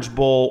the Orange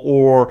Bowl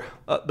or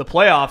the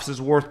playoffs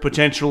is worth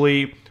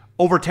potentially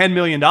over $10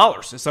 million,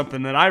 is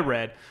something that I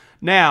read.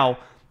 Now,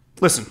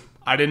 listen,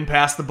 I didn't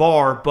pass the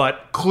bar,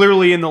 but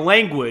clearly in the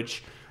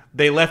language,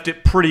 they left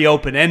it pretty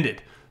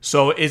open-ended.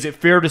 So is it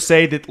fair to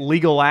say that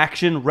legal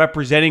action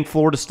representing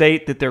Florida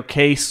State, that their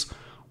case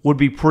would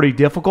be pretty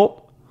difficult?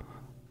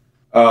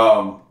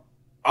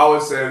 I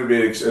would say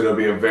it'll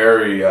be a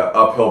very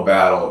uphill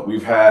battle.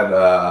 We've had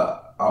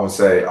I would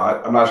say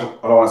I don't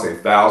want to say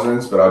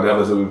thousands, but I would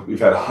definitely say we've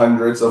had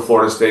hundreds of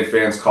Florida State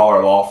fans call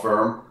our law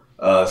firm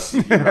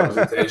seeking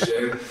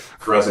representation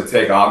for us to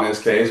take on this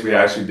case. We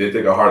actually did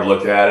take a hard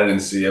look at it and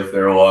see if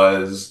there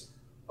was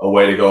a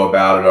way to go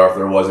about it, or if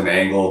there was an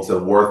angle to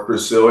worth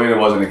pursuing. It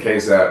wasn't a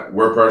case that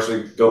we're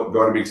personally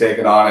going to be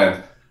taking on,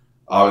 and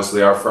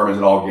obviously, our firm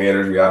isn't all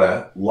Gators. We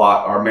got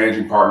our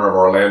managing partner of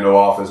our Orlando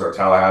office, our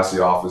Tallahassee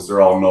office, they're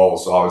all Noles.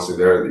 So obviously,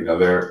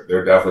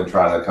 they're definitely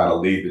trying to kind of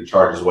lead the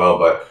charge as well.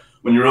 But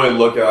when you really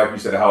look at, like you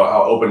said,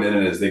 how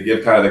open-ended it is, they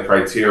give kind of the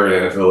criteria.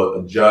 And if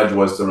a judge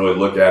was to really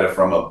look at it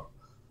from a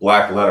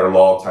black letter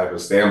law type of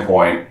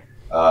standpoint,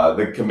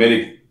 the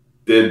committee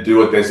did do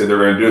what they said they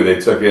were going to do. They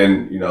took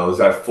in, there's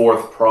that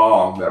fourth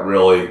prong that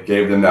really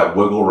gave them that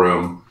wiggle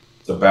room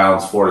to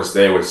balance Florida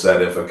State, which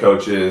said if a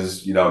coach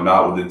is,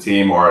 not with the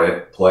team or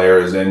a player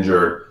is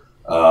injured,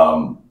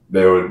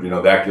 they would,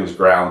 that gives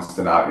grounds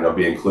to not,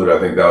 be included. I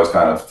think that was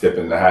kind of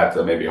tipping the hat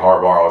to maybe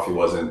Harbaugh if he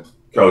wasn't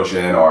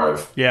coaching, or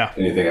if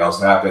anything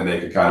else happened, they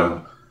could kind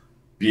of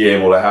be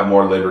able to have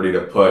more liberty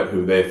to put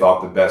who they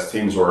thought the best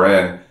teams were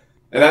in.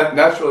 And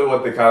that's really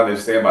what they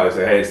stand by. They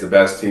say, hey, it's the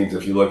best teams.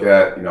 If you look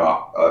at,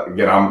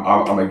 again,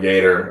 I'm a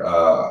Gator.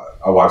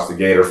 I watched the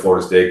Gator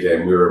Florida State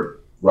game. We were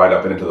right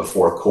up into the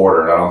fourth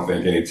quarter, and I don't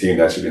think any team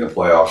that should be in the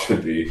playoffs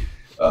should be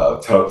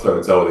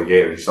toe-to-toe with the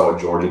Gators. You saw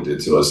what Georgia did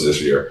to us this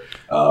year.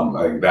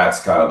 I think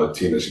that's kind of a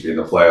team that should be in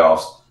the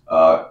playoffs.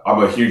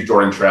 I'm a huge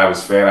Jordan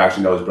Travis fan. I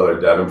actually know his brother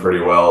Devin pretty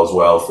well as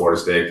well, Florida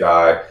State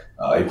guy.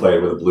 He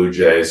played with the Blue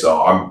Jays,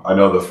 so I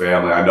know the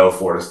family. I know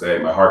Florida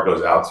State. My heart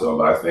goes out to them,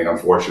 but I think,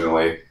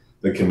 unfortunately,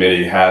 the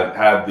committee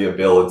had the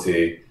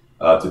ability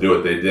to do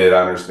what they did.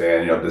 I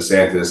understand,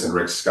 DeSantis and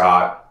Rick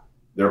Scott,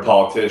 they're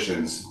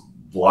politicians.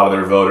 A lot of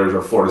their voters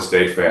are Florida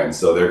State fans,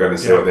 so they're going to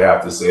say what they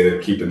have to say to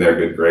keep in their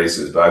good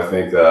graces. But I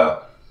think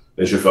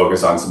they should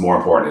focus on some more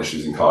important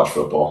issues in college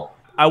football.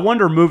 I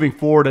wonder, moving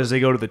forward, as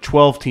they go to the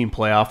 12-team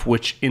playoff,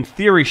 which in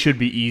theory should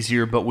be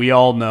easier, but we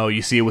all know,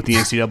 you see it with the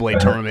NCAA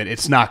tournament,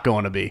 it's not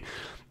going to be.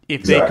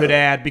 If they could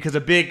add, because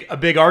a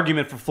big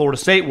argument for Florida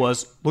State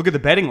was, look at the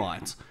betting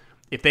lines.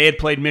 If they had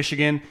played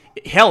Michigan,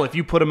 hell, if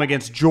you put them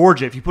against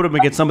Georgia, if you put them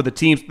against some of the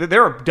teams,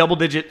 they're a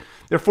double-digit,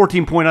 they're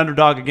 14-point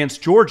underdog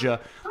against Georgia.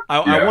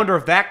 I wonder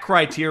if that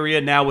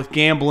criteria now with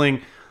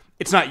gambling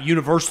it's not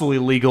universally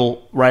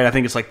legal, right? I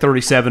think it's like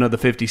 37 of the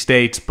 50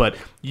 states, but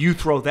you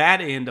throw that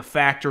in to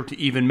factor to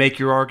even make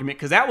your argument,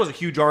 because that was a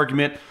huge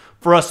argument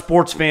for us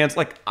sports fans.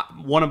 Like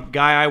one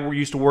guy I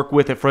used to work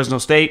with at Fresno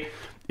State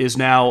is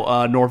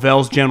now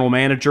Norvell's general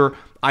manager.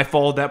 I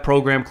followed that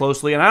program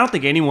closely, and I don't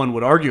think anyone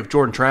would argue if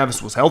Jordan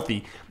Travis was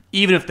healthy,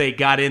 even if they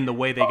got in the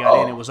way they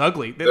got in, it was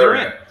ugly. They're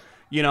in.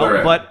 You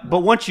know,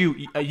 but once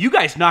you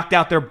guys knocked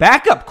out their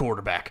backup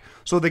quarterback.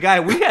 So the guy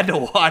we had to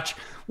watch,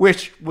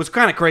 which was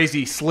kind of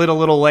crazy, slid a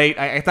little late.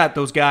 I thought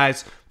those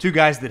guys, two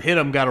guys that hit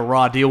him, got a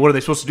raw deal. What are they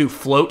supposed to do,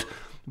 float?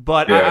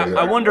 But exactly.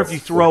 I wonder if you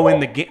throw in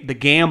the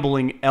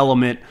gambling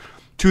element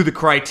to the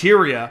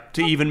criteria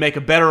to even make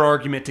a better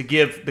argument to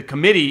give the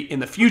committee in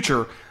the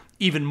future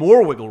even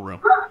more wiggle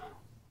room.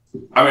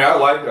 I mean, I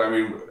like it. I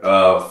mean,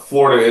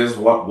 Florida is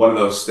one of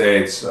those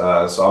states, so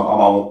I'm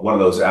on one of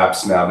those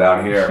apps now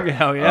down here.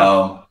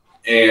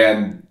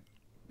 And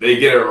they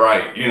get it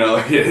right. You know,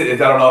 I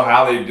don't know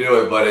how they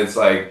do it, but it's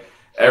like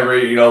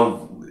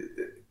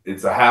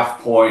it's a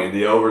half point.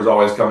 The over is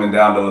always coming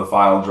down to the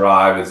final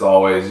drive. It's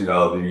always,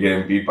 you're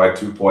getting beat by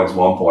 2 points,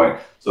 1 point.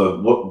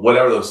 So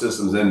whatever those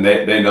systems in,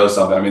 they know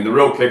something. I mean, the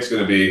real kick's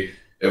going to be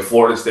if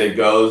Florida State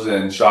goes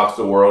and shocks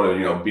the world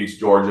and, beats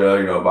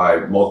Georgia, by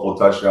multiple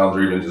touchdowns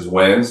or even just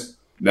wins.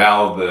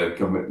 Now now they're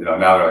like,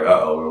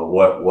 uh-oh,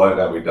 what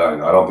have we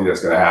done? I don't think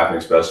that's going to happen,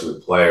 especially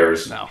with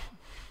players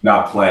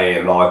not playing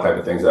and all that type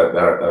of things that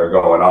are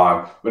going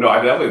on. But no,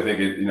 I definitely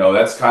think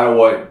that's kind of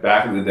what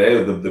back in the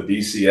day, the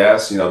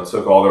BCS,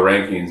 took all the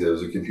rankings. It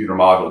was a computer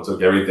module,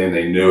 took everything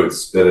they knew, it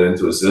spit it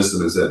into a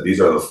system and said, these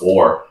are the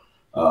four.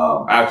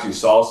 I actually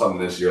saw something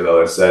this year,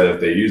 though, that said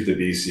if they used the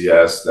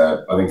BCS,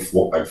 that I think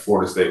like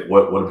Florida State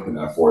would have been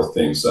that fourth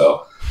team.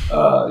 So, they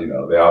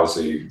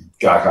obviously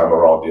got kind of a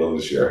raw deal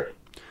this year.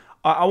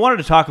 I wanted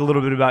to talk a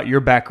little bit about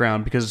your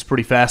background because it's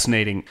pretty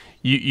fascinating.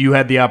 You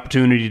had the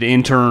opportunity to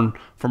intern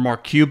for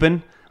Mark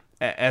Cuban,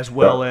 as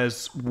well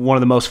as one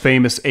of the most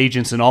famous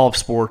agents in all of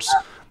sports,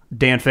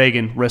 Dan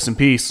Fagan, rest in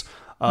peace.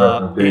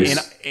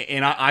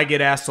 And I get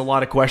asked a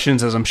lot of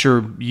questions, as I'm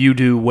sure you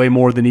do, way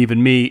more than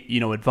even me,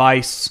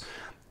 advice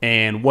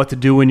and what to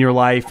do in your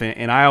life.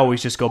 And I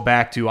always just go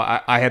back to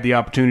I had the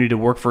opportunity to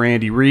work for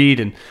Andy Reid,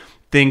 and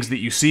things that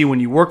you see when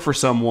you work for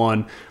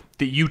someone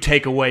that you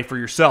take away for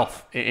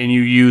yourself and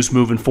you use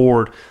moving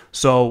forward.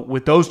 So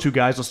with those two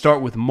guys, let's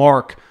start with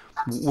Mark.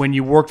 When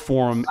you worked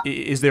for him,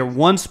 is there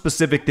one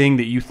specific thing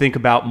that you think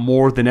about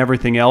more than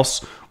everything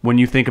else when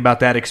you think about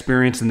that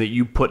experience and that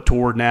you put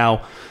toward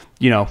now,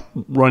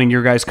 running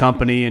your guys'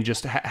 company and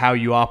just how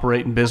you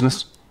operate in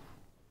business?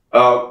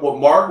 What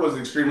Mark was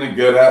extremely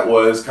good at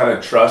was kind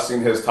of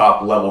trusting his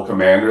top level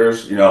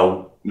commanders,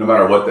 no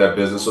matter what that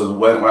business was.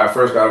 When I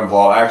first got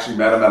involved, I actually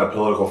met him at a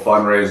political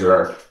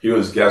fundraiser. He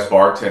was guest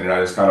bartender, and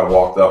I just kind of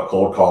walked up,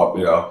 cold called,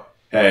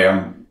 hey,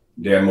 I'm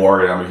Dan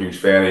Morgan. I'm a huge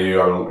fan of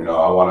you. I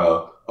want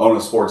to own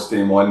a sports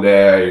team one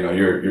day.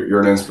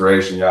 You're an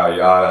inspiration, yada,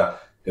 yada.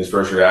 His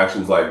first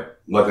reaction's like,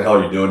 what the hell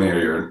are you doing here?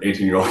 You're an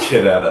 18-year-old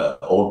kid at an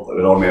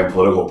old man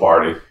political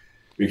party.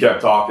 We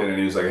kept talking, and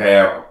he was like,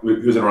 hey, he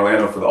was in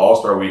Orlando for the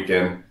All-Star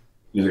weekend.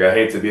 He's like, I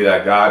hate to be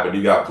that guy, but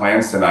you got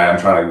plans tonight. I'm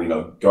trying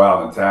to, go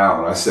out in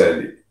town. And I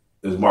said,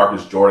 it was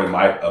Marcus Jordan,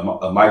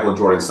 Michael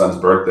Jordan's son's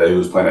birthday, who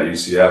was playing at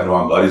UCF, who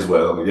I'm buddies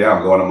with. I'm like, yeah,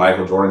 I'm going to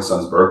Michael Jordan's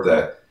son's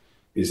birthday.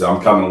 He said,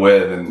 I'm coming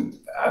with. And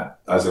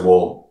I said,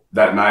 well,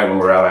 that night when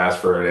we were out, I asked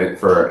for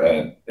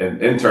an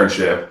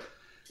internship.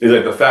 He's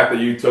like, the fact that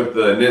you took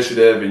the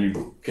initiative and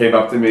you came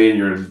up to me and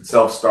you're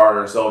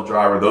self-starter,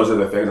 self-driver, those are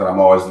the things that I'm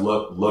always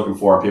looking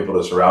for in people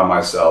to surround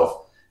myself.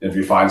 And if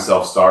you find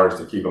self-starters,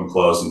 to keep them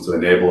close and to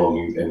enable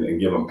them and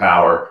give them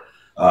power.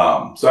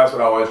 So that's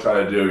what I always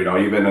try to do,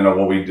 even in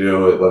what we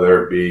do,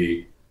 whether it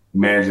be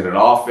managing an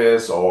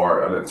office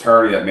or an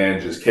attorney that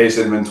manages case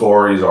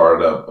inventories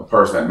or a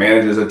person that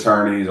manages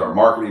attorneys or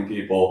marketing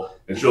people.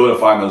 It's really to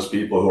find those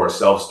people who are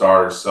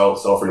self-starters,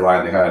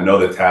 self-reliant. They kind of know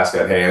the task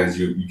at hand.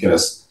 You can,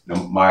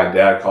 my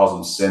dad calls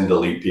them send,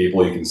 delete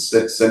people. You can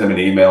send them an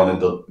email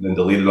and then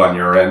delete it on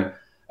your end.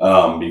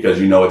 Because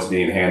it's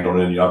being handled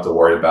and you don't have to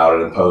worry about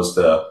it, opposed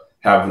to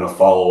having to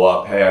follow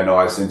up. Hey, I know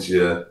I sent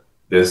you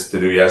this to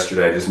do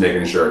yesterday, just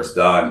making sure it's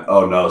done.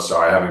 Oh no,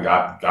 sorry, I haven't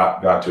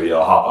got to it.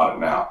 I'll hop on it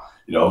now.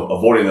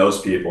 Avoiding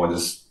those people and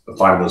just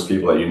finding those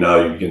people that you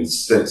can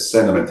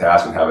send them a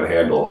task and have it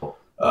handled.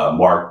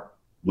 Mark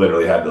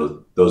literally had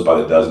those by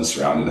the dozen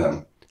surrounding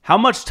him. How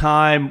much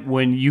time,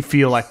 when you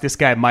feel like this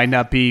guy might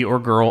not be, or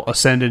girl, a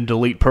send and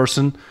delete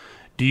person,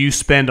 do you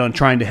spend on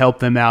trying to help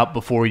them out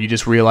before you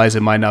just realize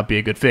it might not be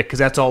a good fit? Because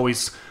that's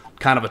always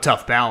kind of a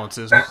tough balance,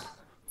 isn't it?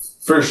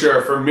 For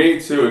sure. For me,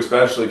 too,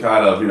 especially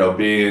kind of,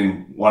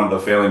 being one of the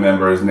family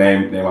members,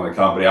 name on the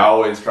company, I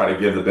always try to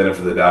give the benefit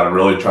of the doubt and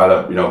really try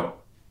to,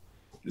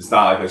 it's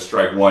not like a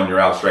strike one, you're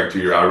out, strike two,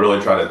 you're out. I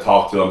really try to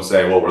talk to them,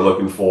 say what we're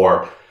looking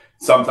for.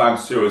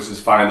 Sometimes, too, it's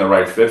just finding the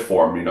right fit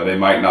for them. They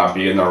might not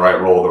be in the right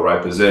role, the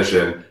right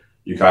position.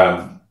 You kind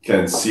of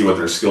can see what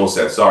their skill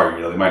sets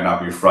are. They might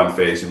not be front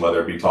facing, whether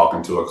it be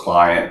talking to a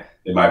client.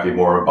 They might be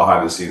more of a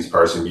behind the scenes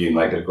person, being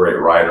like a great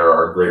writer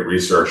or a great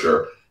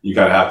researcher. you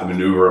kind of have to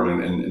maneuver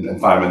them and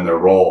find them in their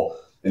role,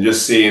 and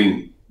just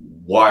seeing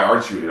why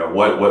aren't you,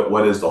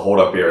 what is the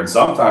holdup here? And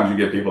sometimes you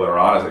get people that are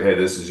honest, like, hey,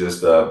 this is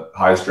just a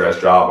high stress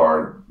job,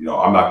 or,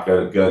 I'm not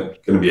going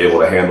to be able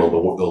to handle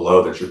the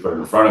load that you're putting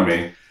in front of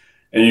me.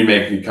 And you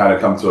kind of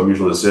come to a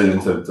mutual decision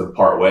to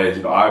part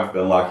ways. I've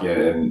been lucky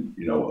and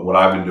when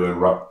I've been doing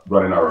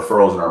running our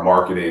referrals and our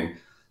marketing,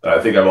 I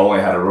think I've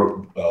only had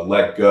to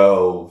let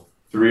go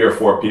 3 or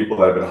 4 people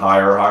that have been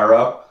higher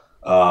up.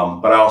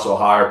 But I also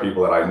hire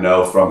people that I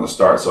know from the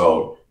start.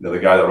 So, the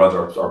guy that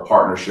runs our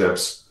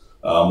partnerships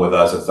with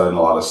us has done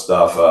a lot of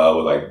stuff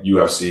with like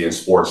UFC and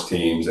sports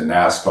teams and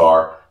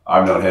NASCAR.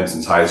 I've known him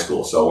since high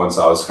school. So once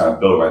I was kind of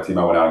building my team,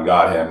 I went out and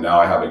got him. Now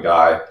I have a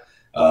guy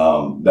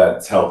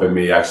that's helping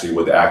me actually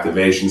with the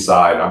activation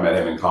side. I met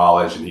him in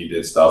college, and he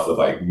did stuff with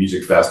like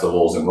music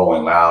festivals and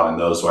Rolling Loud and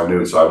those. So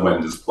I went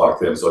and just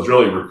plugged him. So it's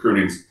really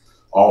recruiting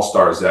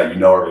all-stars that are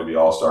going to be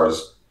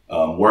all-stars,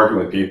 working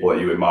with people that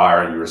you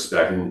admire and you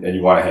respect and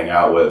you want to hang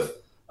out with.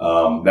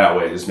 That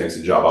way it just makes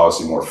the job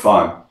obviously more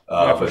fun.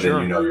 But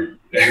sure.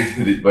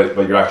 Then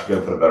but you're actually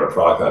going to put a better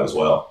product out as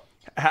well.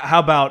 How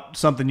about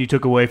something you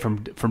took away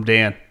from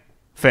Dan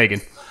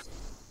Fagan?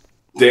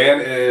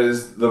 Dan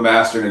is the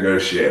master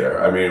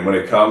negotiator. I mean, when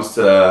it comes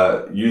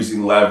to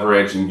using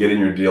leverage and getting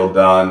your deal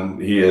done,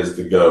 he is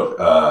the GOAT.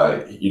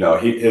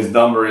 His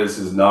number is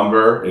his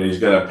number, and he's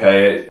going to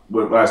pay it.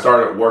 When I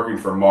started working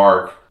for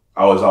Mark,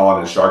 I was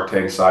on the Shark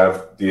Tank side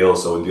of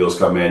deals. So when deals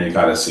come in, you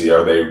kind of see,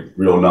 are they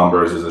real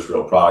numbers? Is this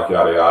real product?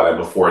 Yada, yada. And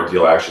before a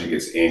deal actually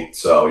gets inked.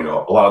 So,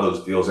 a lot of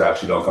those deals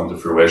actually don't come to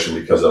fruition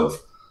because of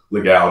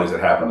legalities that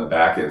happen on the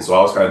back end. So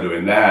I was kind of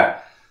doing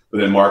that. But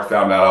then Mark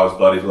found out I was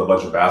buddies with a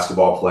bunch of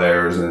basketball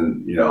players,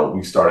 and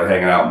we started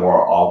hanging out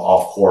more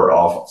off court,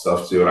 off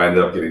stuff too. And I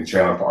ended up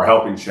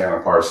helping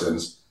Chandler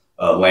Parsons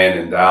land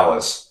in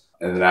Dallas.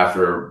 And then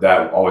after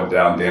that all went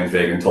down, Dan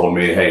Fagan told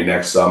me, "Hey,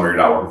 next summer you're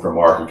not working for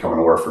Mark, you're coming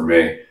to work for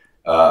me."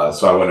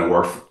 So I went and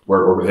worked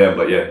with him.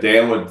 But yeah,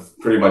 Dan would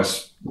pretty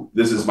much,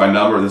 this is my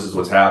number, this is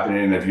what's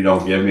happening. And if you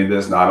don't give me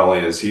this, not only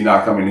is he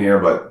not coming here,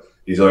 but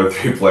these other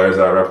 3 players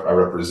that I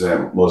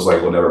represent most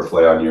likely will never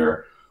play on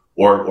your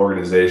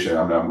organization.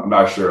 I'm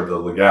not sure of the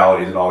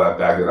legalities and all that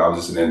back then. I was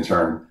just an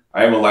intern.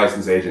 I am a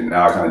licensed agent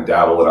now. I kind of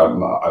dabble in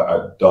it.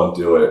 I don't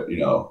do it,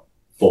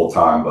 full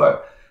time,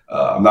 but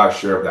I'm not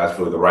sure if that's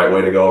really the right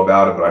way to go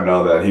about it. But I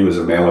know that he was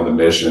a man with a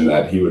mission,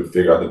 that he would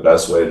figure out the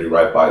best way to do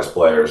right by his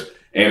players.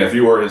 And if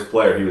you were his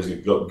player, he was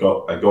going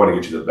to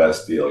get you the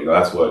best deal.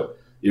 That's what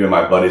even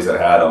my buddies that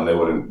had him, they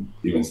wouldn't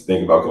even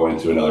think about going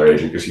to another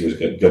agent because he was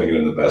going to get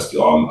him the best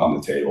deal on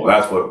the table. And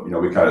that's what,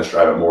 we kind of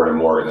strive at more and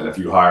more. And then if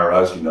you hire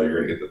us, you're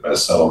going to get the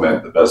best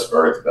settlement, the best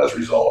verdict, the best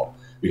result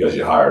because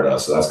you hired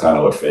us. So that's kind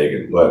of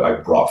what I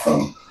brought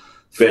from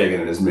Fagan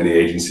and as many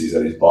agencies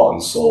that he's bought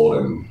and sold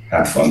and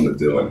had fun with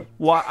doing.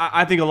 Well,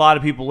 I think a lot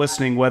of people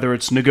listening, whether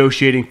it's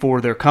negotiating for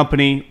their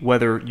company,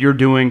 whether you're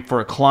doing for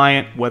a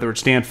client, whether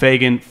it's Dan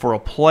Fagan for a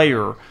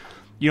player,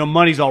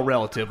 money's all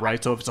relative,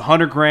 right? So if it's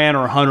 $100,000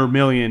 or $100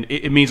 million,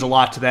 it means a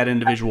lot to that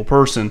individual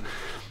person.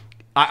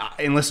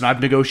 And listen, I've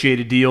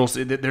negotiated deals.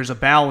 There's a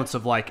balance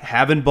of like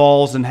having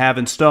balls and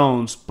having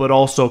stones, but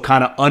also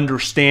kind of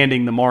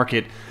understanding the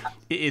market.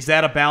 Is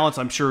that a balance?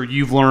 I'm sure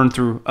you've learned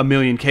through a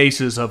million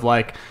cases of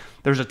like,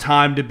 there's a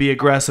time to be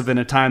aggressive and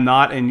a time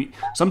not. And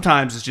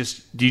sometimes it's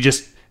just,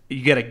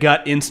 you get a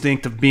gut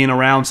instinct of being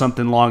around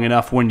something long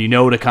enough when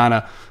to kind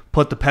of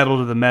put the pedal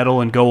to the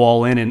metal and go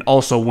all in, and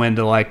also when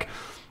to like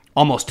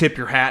almost tip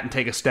your hat and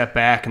take a step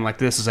back and like,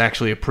 this is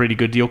actually a pretty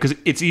good deal, because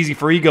it's easy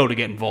for ego to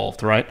get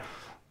involved, right?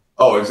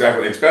 Oh,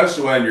 exactly.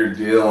 Especially when you're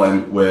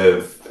dealing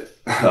with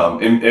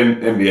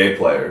NBA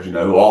players,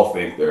 who all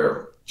think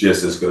they're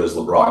just as good as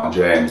LeBron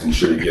James and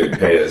should be getting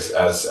paid as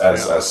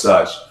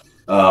such.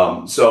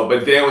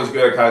 But Dan was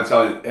good at kind of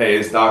telling, hey,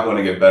 it's not going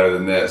to get better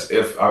than this.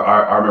 If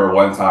I remember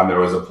one time it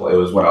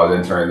was when I was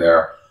interning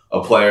there,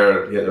 a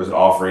player, there was an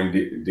offering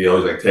deal.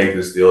 He's like, take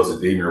this deal. It's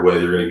a deal you're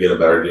with. You're going to get a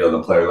better deal. And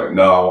the player's like,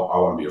 no, I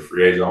want to be a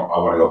free agent. I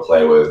want to go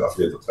play with, I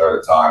forget the player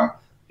at the time.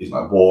 He's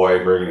my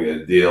boy. We're going to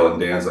get a deal. And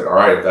Dan's like, all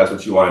right, if that's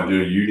what you want to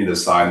do, you need to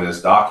sign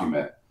this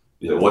document.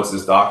 He's like, what's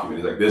this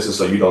document? He's like, this is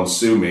so you don't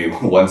sue me.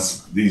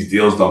 Once these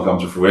deals don't come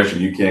to fruition,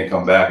 you can't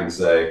come back and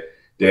say,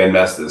 Dan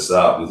messed this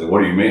up. He's like,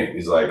 what do you mean?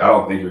 He's like, I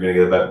don't think you're going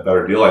to get a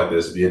better deal like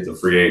this if you hit the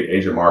free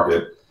agent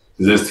market,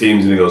 because this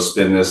team's going to go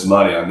spend this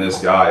money on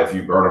this guy if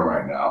you burn him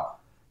right now.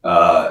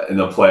 And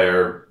the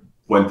player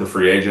went to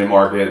free agent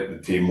market.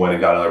 The team went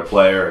and got another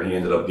player, and he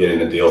ended up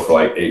getting a deal for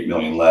like $8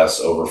 million less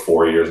over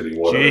 4 years than he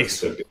would have.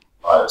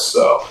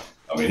 So,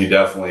 I mean, he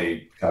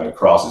definitely kind of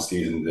crossed his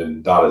T's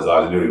and dotted his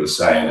I's and knew what he was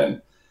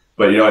saying.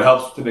 But it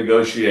helps to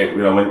negotiate.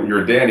 When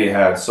you're Danny,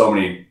 had so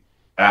many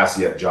assets.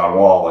 You had John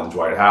Wall and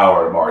Dwight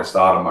Howard, Amari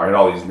Stoudemire, and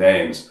all these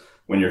names.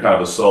 When you're kind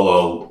of a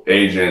solo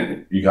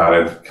agent, you kind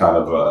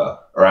of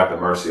are at the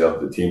mercy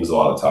of the teams a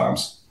lot of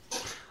times.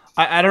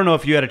 I don't know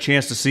if you had a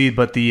chance to see,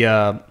 but the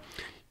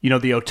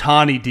the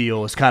Ohtani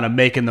deal is kind of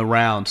making the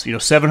rounds.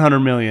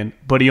 $700 million,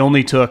 but he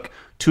only took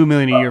 $2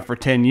 million a year for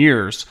 10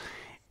 years,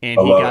 and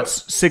he got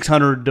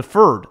 $600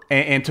 deferred.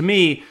 And to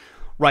me,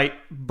 right,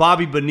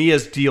 Bobby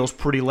Bonilla's deal's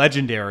pretty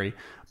legendary,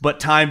 but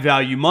time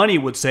value money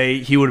would say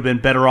he would have been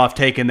better off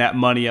taking that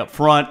money up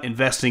front,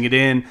 investing it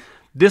in.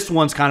 This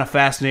one's kind of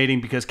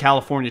fascinating because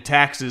California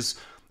taxes,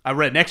 I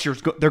read next year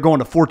they're going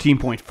to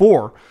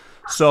 14.4.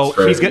 So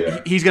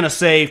he's going to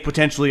save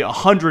potentially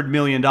 $100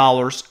 million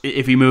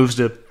if he moves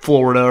to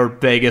Florida or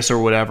Vegas or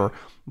whatever.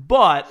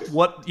 But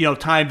what,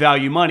 time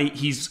value money,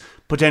 he's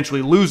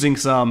potentially losing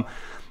some.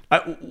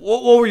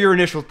 What were your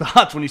initial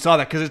thoughts when you saw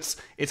that? Because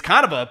it's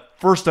kind of a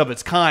first of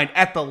its kind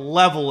at the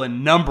level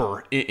and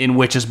number in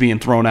which is being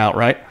thrown out,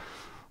 right?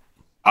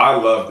 I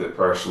loved it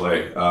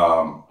personally.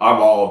 I'm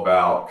all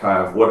about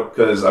kind of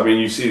because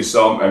you see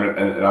some,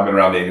 and I've been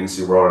around the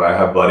agency world, and I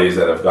have buddies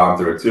that have gone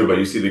through it too. But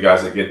you see the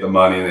guys that get the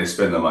money and they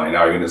spend the money.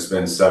 Now you're going to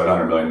spend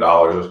 $700 million.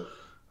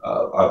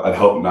 I'd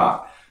hope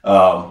not.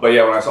 But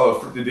yeah, when I saw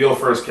the deal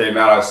first came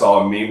out, I saw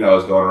a meme that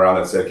was going around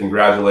that said,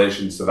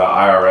 "Congratulations to the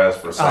IRS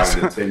for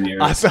signing a 10-year,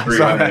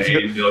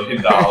 $380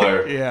 million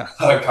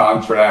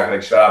contract."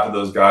 Like, shout out to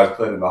those guys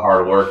putting in the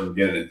hard work and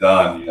getting it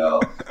done.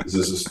 This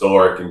is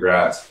historic.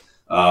 Congrats.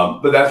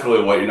 But that's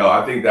really what,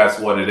 I think that's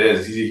what it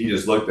is. He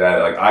just looked at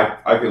it like,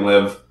 I can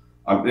live.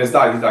 He's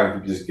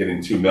not just getting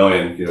 $2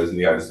 million. He's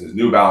got his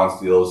New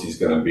Balance deals. He's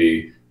going to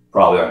be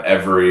probably on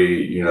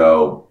every,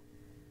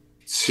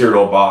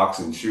 cereal box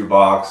and shoe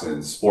box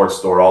and sports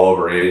store all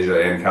over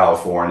Asia and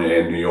California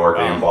and New York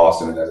and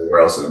Boston and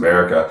everywhere else in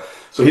America.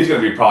 So he's going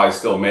to be probably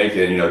still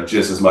making,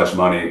 just as much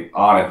money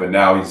on it. But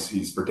now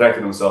he's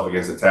protecting himself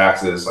against the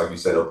taxes. Like you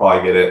said, he'll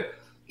probably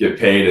get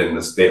paid in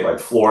a state like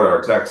Florida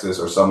or Texas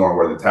or somewhere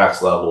where the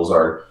tax levels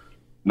are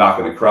not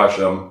going to crush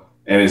him.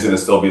 And he's going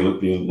to still be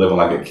living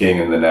like a king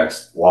in the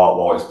next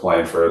while he's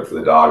playing for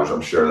the Dodgers.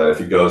 I'm sure that if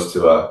he goes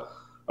to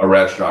a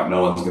restaurant,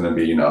 no one's going to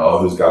be,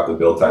 who's got the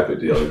bill type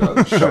of deal.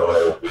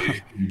 Show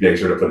make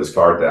sure to put his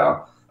card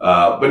down.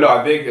 But no,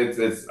 I think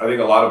I think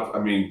a lot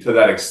of, to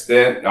that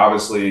extent,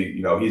 obviously,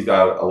 he's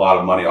got a lot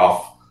of money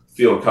off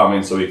field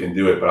coming so he can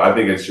do it. But I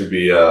think it should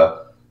be,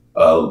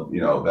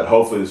 that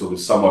hopefully this will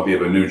somewhat be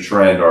of a new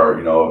trend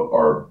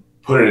or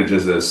put it in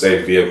just a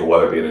safe vehicle,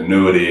 whether it be an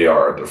annuity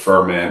or a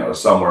deferment or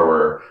somewhere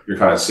where you're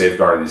kind of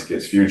safeguarding these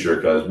kids' future.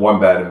 Because one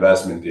bad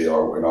investment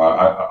deal,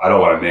 I don't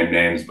want to name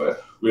names,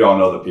 but we all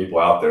know the people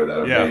out there that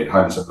have made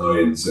hundreds of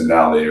millions and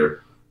now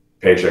they're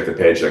paycheck to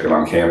paycheck and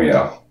on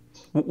Cameo.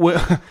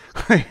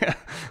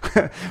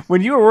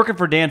 When you were working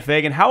for Dan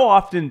Fagan, how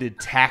often did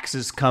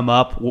taxes come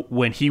up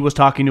when he was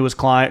talking to his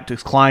client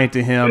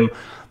to him,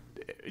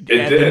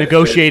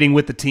 negotiating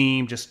with the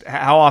team? Just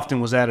how often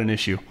was that an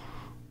issue?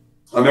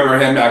 I remember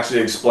him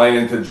actually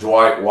explaining to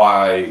Dwight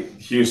why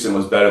Houston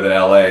was better than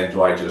LA, and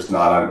Dwight just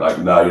nodded like,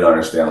 "No, you don't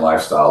understand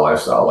lifestyle.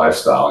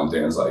 And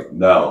Dan's like,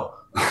 "No.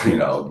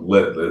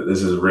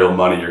 This is real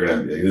money.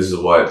 This is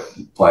what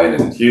playing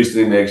in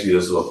Houston makes you.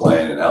 This is what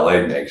playing in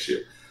LA makes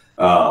you."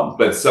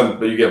 But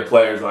you get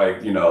players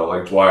like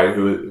Dwight,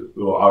 who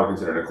I would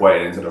consider an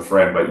acquaintance and a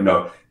friend, but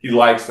he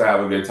likes to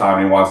have a good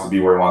time. He wants to be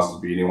where he wants to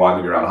be, and he wants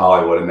to be around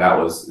Hollywood.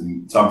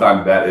 And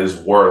sometimes that is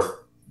worth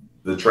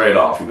the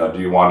trade-off. Do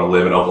you want to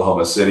live in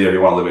Oklahoma City or do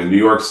you want to live in New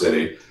York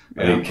City?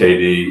 I think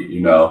KD,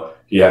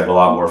 he had a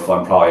lot more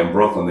fun probably in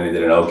Brooklyn than he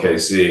did in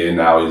OKC, and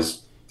now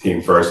he's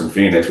team first in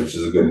Phoenix, which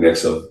is a good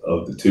mix of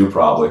the two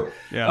probably.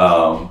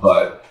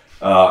 But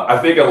I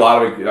think a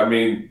lot of it,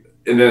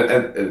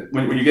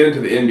 when you get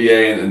into the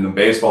NBA and the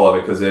baseball of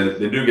it, because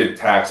they do get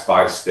taxed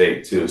by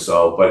state too.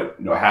 So, but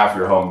half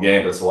your home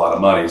game, that's a lot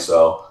of money.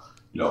 So,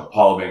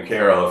 Paulo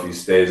Banchero, if he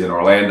stays in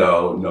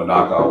Orlando,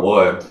 knock on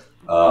wood,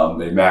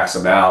 they max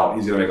him out.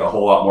 He's going to make a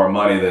whole lot more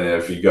money than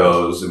if he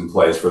goes and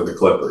plays for the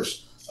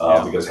Clippers,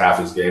 because half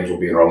his games will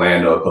be in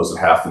Orlando opposed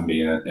to half them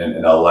being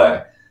in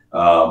LA.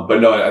 But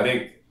no, I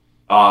think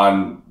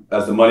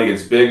as the money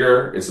gets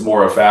bigger, it's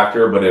more a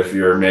factor. But if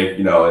you're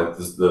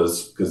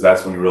because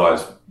that's when you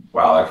realize,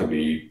 wow, that could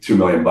be $2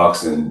 million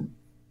in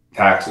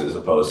taxes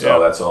opposed to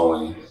that's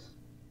only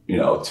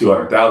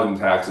 $200,000 in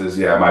taxes.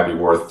 Yeah, it might be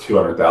worth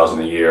 $200,000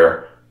 a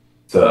year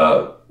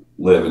to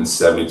live in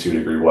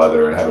 72-degree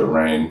weather and have it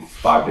rain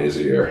 5 days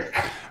a year.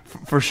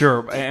 For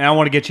sure. And I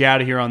want to get you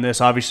out of here on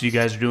this. Obviously, you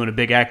guys are doing a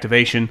big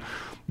activation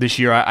this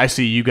year. I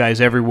see you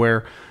guys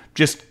everywhere.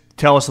 Just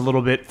tell us a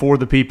little bit,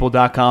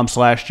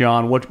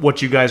 forthepeople.com/John,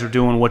 what you guys are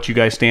doing, what you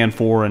guys stand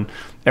for, and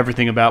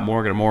everything about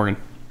Morgan & Morgan.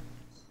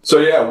 So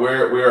yeah,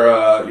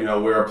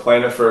 we're a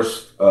plaintiff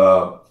first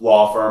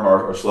law firm.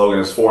 Our slogan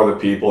is for the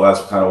people.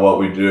 That's kind of what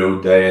we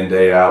do day in,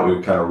 day out.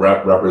 We kind of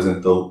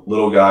represent the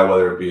little guy,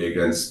 whether it be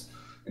against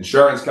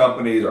insurance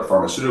companies, our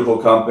pharmaceutical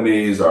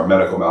companies, our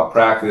medical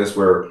malpractice.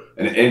 We're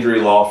an injury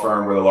law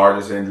firm. We're the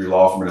largest injury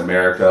law firm in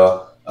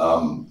America.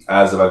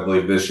 As of, I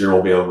believe, this year,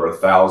 we'll be over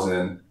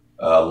 1,000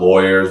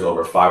 lawyers,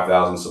 over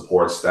 5,000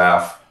 support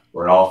staff.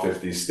 We're in all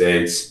 50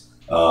 states.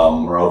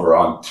 We're over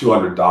on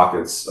 200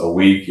 dockets a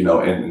week, in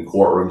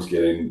courtrooms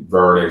getting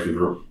verdicts.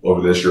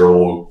 Over this year,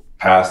 we'll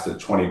pass the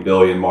 20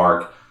 billion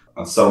mark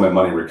on settlement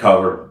money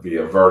recovered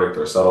via verdict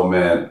or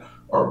settlement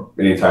or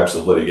any types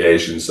of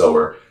litigation. So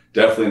we're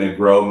definitely in a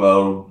grow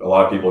mode. A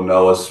lot of people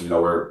know us.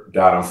 We're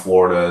down in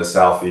Florida,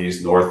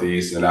 Southeast,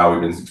 Northeast, and now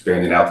we've been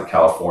expanding out to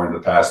California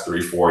the past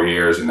 3-4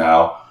 years. And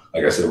now,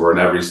 like I said, we're in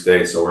every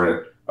state.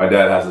 So my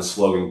dad has a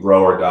slogan,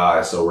 grow or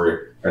die. So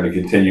we're going to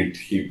continue to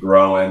keep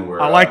growing.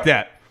 I like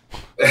that.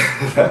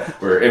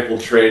 We're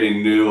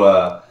infiltrating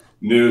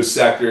new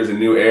sectors and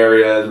new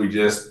areas. We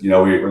just,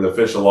 we're the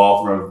official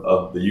law firm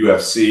of the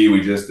UFC. We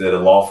just did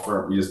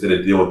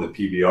a deal with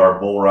the PBR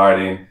bull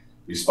riding.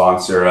 We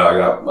sponsor. I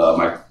got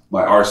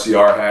my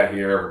RCR hat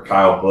here for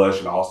Kyle Busch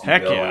and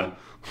Austin Dillon. Yeah.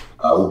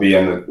 We'll be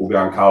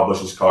on Kyle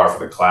Busch's car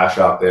for the Clash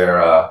out there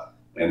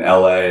in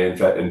LA in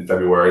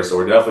February. So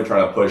we're definitely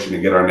trying to push it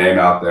and get our name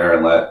out there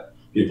and let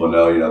people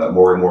know, that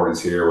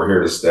Morgan's here. We're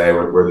here to stay.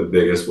 We're the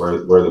biggest. We're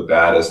the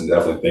baddest, and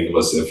definitely think of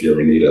us if you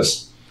ever need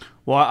us.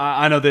 Well,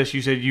 I know this.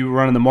 You said you were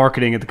running the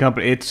marketing at the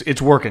company.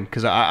 It's working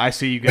because I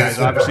see you guys.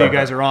 Obviously, you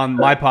guys are on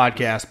my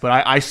podcast, but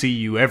I see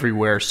you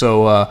everywhere.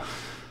 So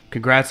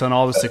congrats on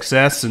all the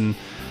success, and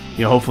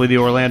hopefully the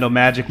Orlando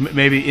Magic,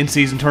 maybe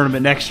in-season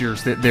tournament next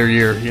year's their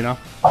year.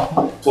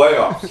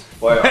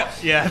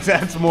 Playoffs. Yeah,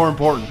 that's more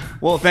important.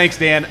 Well, thanks,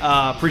 Dan.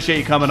 Appreciate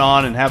you coming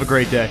on, and have a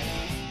great day.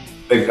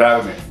 Thanks for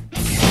having me.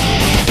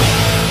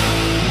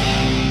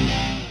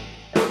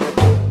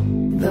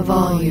 The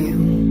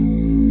volume.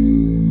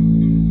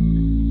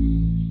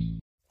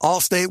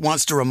 Allstate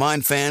wants to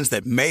remind fans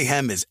that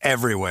mayhem is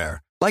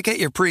everywhere, like at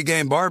your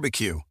pregame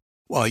barbecue.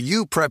 While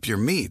you prep your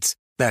meats,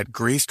 that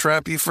grease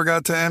trap you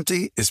forgot to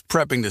empty is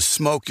prepping to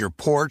smoke your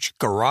porch,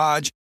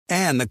 garage,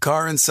 and the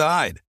car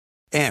inside.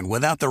 And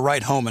without the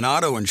right home and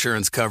auto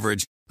insurance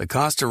coverage, the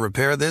cost to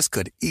repair this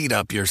could eat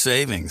up your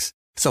savings.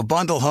 So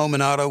bundle home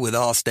and auto with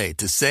Allstate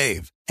to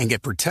save and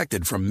get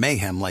protected from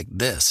mayhem like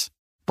this.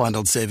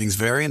 Bundled savings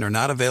vary and are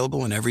not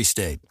available in every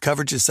state.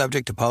 Coverage is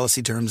subject to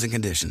policy terms and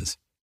conditions.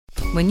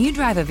 When you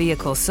drive a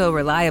vehicle so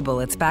reliable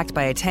it's backed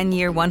by a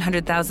 10-year,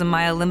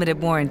 100,000-mile limited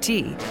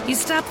warranty, you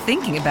stop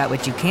thinking about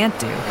what you can't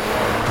do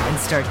and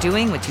start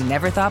doing what you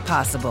never thought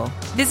possible.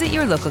 Visit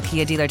your local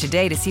Kia dealer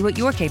today to see what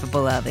you're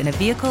capable of in a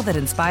vehicle that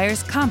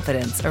inspires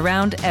confidence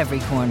around every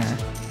corner.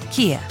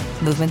 Kia,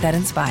 movement that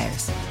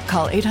inspires.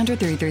 Call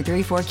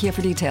 800-333-4KIA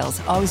for details.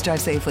 Always drive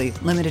safely.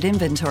 Limited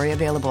inventory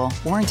available.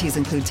 Warranties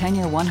include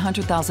 10-year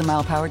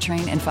 100,000-mile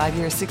powertrain and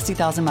 5-year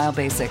 60,000-mile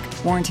basic.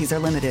 Warranties are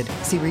limited.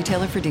 See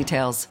retailer for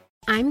details.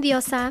 I'm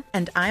Diosa.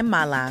 And I'm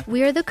Mala.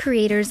 We are the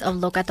creators of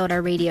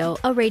Locatora Radio,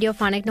 a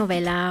radiophonic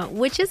novela,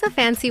 which is a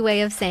fancy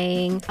way of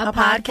saying a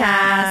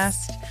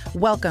podcast.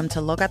 Welcome to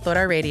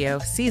Locatora Radio,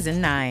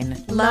 Season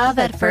 9. Love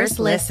at first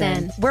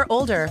listen. We're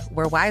older,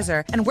 we're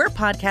wiser, and we're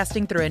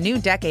podcasting through a new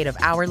decade of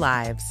our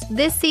lives.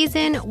 This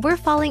season, we're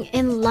falling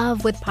in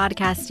love with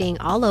podcasting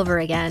all over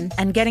again.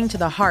 And getting to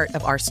the heart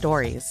of our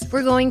stories.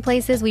 We're going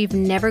places we've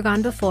never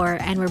gone before,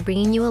 and we're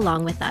bringing you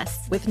along with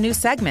us. With new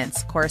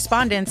segments,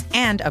 correspondence,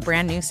 and a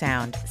brand new sound.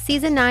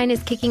 Season 9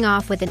 is kicking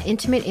off with an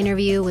intimate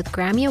interview with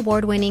Grammy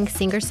Award-winning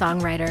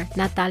singer-songwriter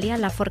Natalia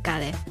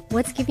Lafourcade.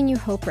 What's giving you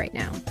hope right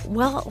now?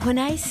 Well, when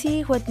I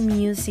see what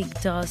music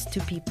does to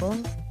people,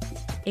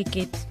 it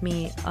gives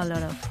me a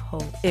lot of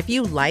hope. If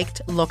you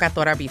liked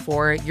Locatora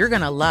before, you're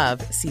going to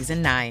love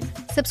Season 9.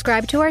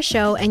 Subscribe to our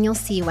show and you'll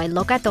see why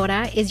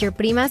Locatora is your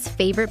prima's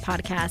favorite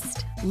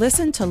podcast.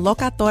 Listen to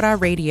Locatora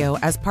Radio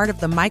as part of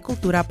the My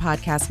Cultura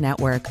Podcast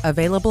Network,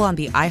 available on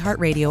the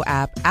iHeartRadio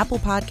app, Apple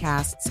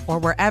Podcasts, or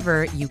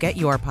wherever you get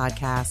your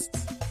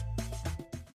podcasts.